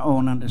not to our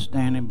own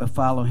understanding, but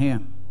follow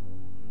him.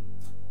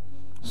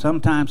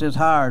 Sometimes it's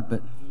hard,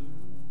 but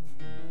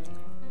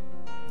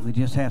we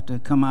just have to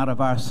come out of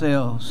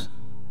ourselves.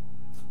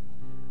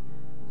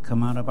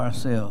 Come out of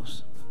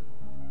ourselves.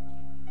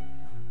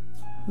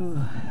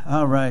 Whew.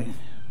 All right.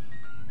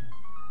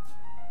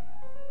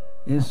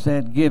 It's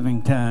that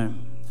giving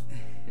time.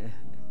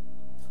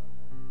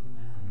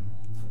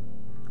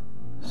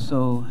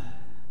 So,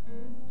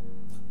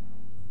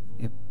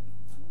 it's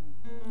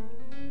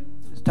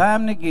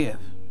time to give.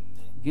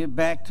 Give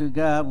back to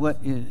God what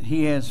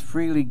he has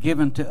freely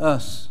given to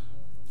us.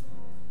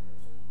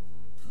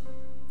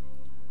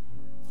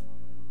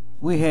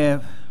 We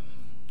have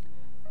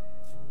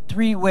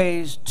 3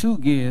 ways to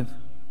give,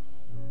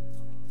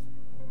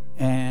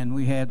 and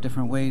we have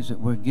different ways that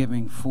we're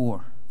giving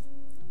for.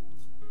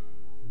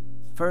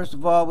 First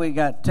of all, we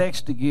got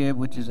text to give,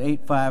 which is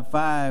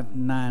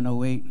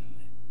 855-908-0710.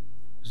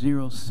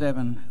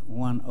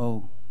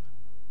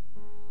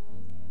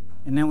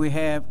 And then we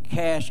have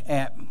Cash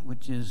App,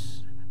 which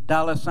is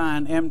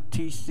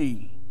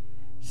 $MTC,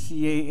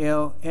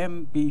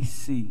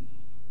 CALMBC.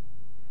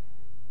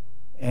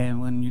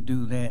 And when you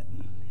do that,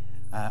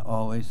 I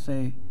always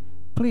say,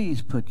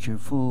 please put your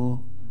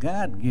full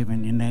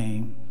God-given your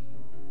name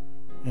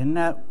and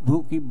not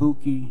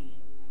bookie,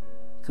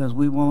 because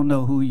we won't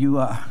know who you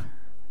are.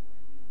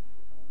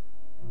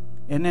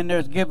 And then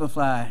there's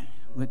Giveify,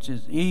 which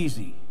is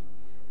easy.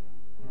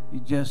 You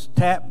just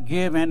tap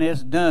give and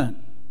it's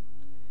done.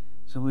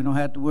 So we don't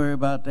have to worry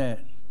about that.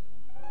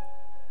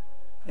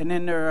 And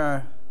then there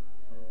are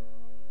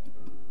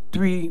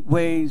 3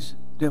 ways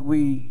that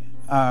we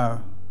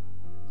are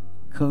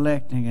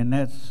collecting, and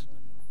that's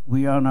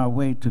we are on our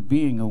way to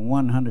being a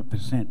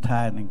 100%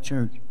 tithing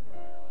church,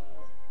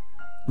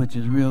 which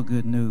is real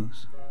good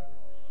news.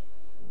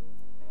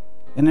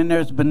 And then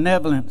there's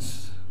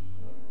benevolence,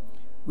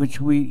 which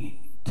we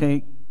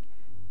take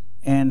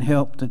and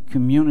help the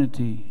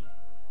community.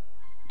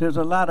 There's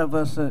a lot of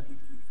us that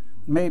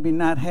maybe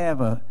not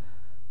have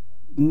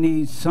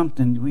need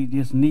something. We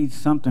just need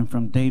something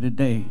from day to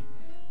day.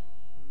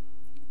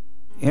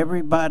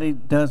 Everybody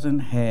doesn't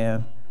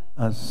have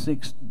a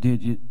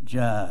 6-digit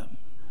job.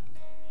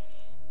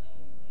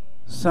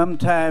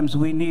 Sometimes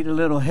we need a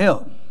little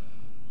help.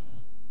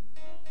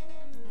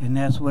 And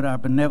that's what our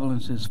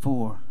benevolence is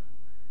for.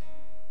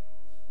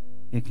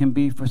 It can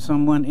be for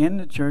someone in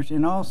the church,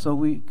 and also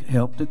we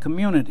help the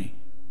community.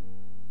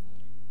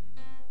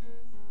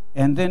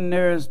 And then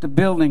there's the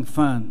building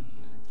fund,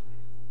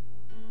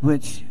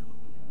 which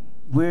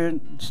we're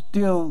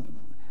still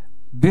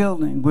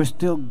building, we're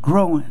still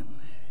growing.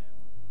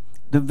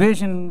 The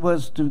vision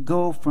was to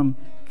go from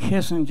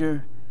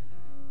Kissinger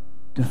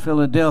to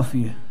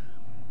Philadelphia.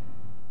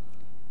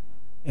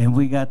 And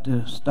we got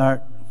to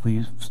start,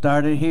 we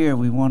started here.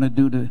 We want to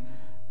do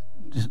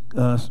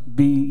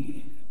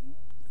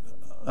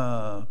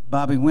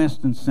Bobby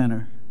Winston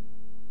Center,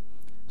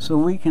 so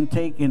we can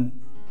take and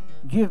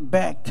give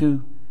back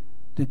to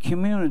the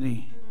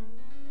community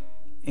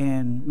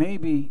and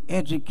maybe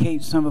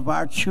educate some of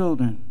our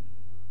children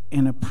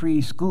in a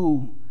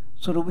preschool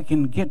so that we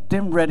can get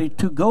them ready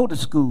to go to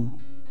school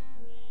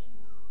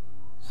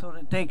so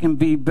that they can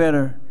be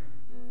better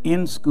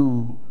in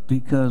school.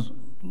 Because,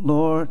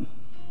 Lord,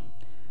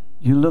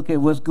 you look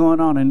at what's going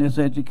on in this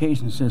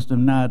education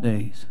system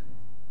nowadays,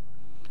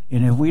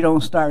 and if we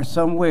don't start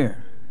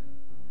somewhere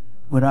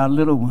with our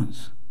little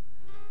ones,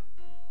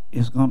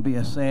 it's going to be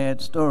a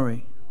sad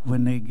story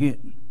when they get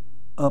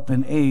up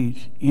in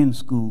age in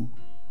school.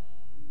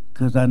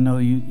 Because I know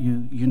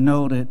you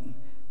know that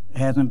it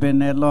hasn't been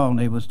that long.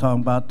 They was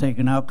talking about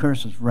taking out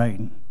cursive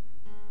writing.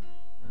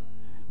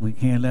 We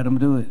can't let them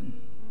do it.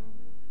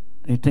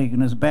 They're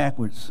taking us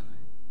backwards.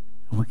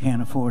 We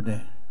can't afford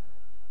that.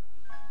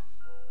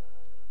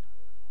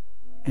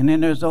 And then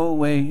there's the old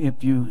way,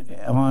 if you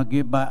want to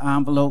give by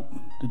envelope,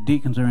 the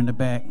deacons are in the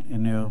back,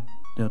 and they'll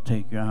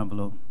take your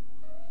envelope.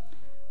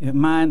 If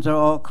minds are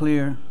all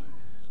clear,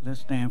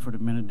 let's stand for the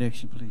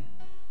benediction, please.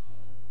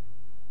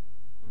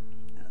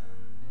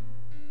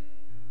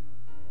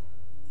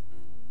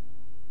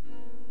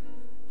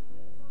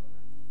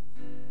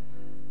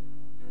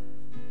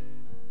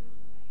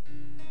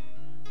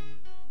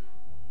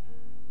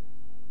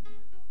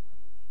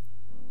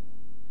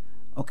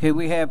 Okay,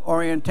 we have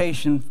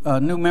orientation,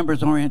 new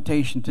members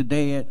orientation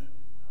today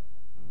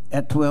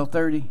at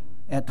 12:30.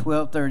 At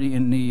 12:30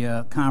 in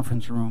the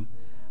conference room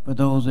for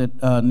those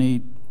that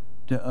need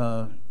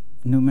the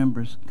new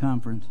members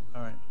conference.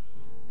 All right.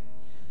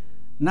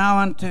 Now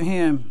unto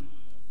him.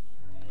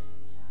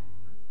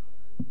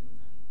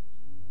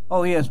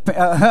 Oh yes,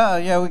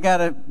 yeah. We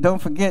gotta.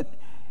 Don't forget,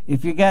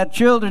 if you got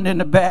children in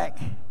the back,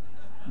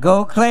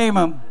 go claim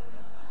them.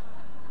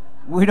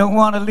 We don't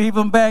want to leave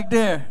them back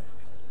there.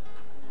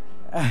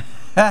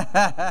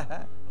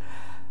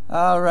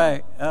 All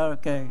right.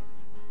 Okay.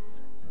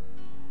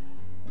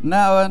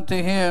 Now unto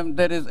him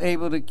that is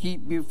able to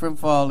keep you from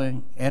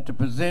falling, and to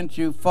present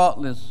you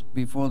faultless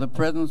before the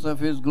presence of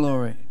his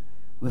glory,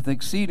 with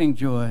exceeding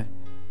joy,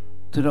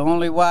 to the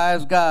only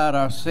wise God,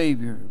 our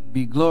Savior,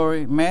 be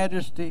glory,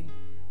 majesty,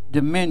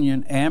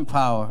 dominion, and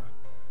power,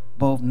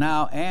 both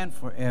now and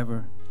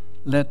forever.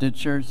 Let the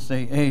church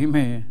say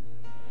amen.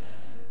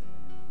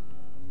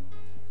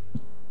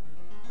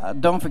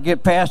 Don't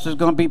forget, Pastor's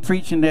going to be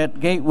preaching at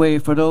Gateway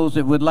for those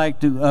that would like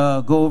to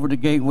go over to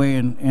Gateway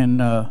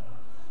and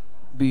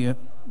be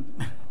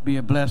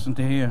a blessing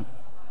to hear.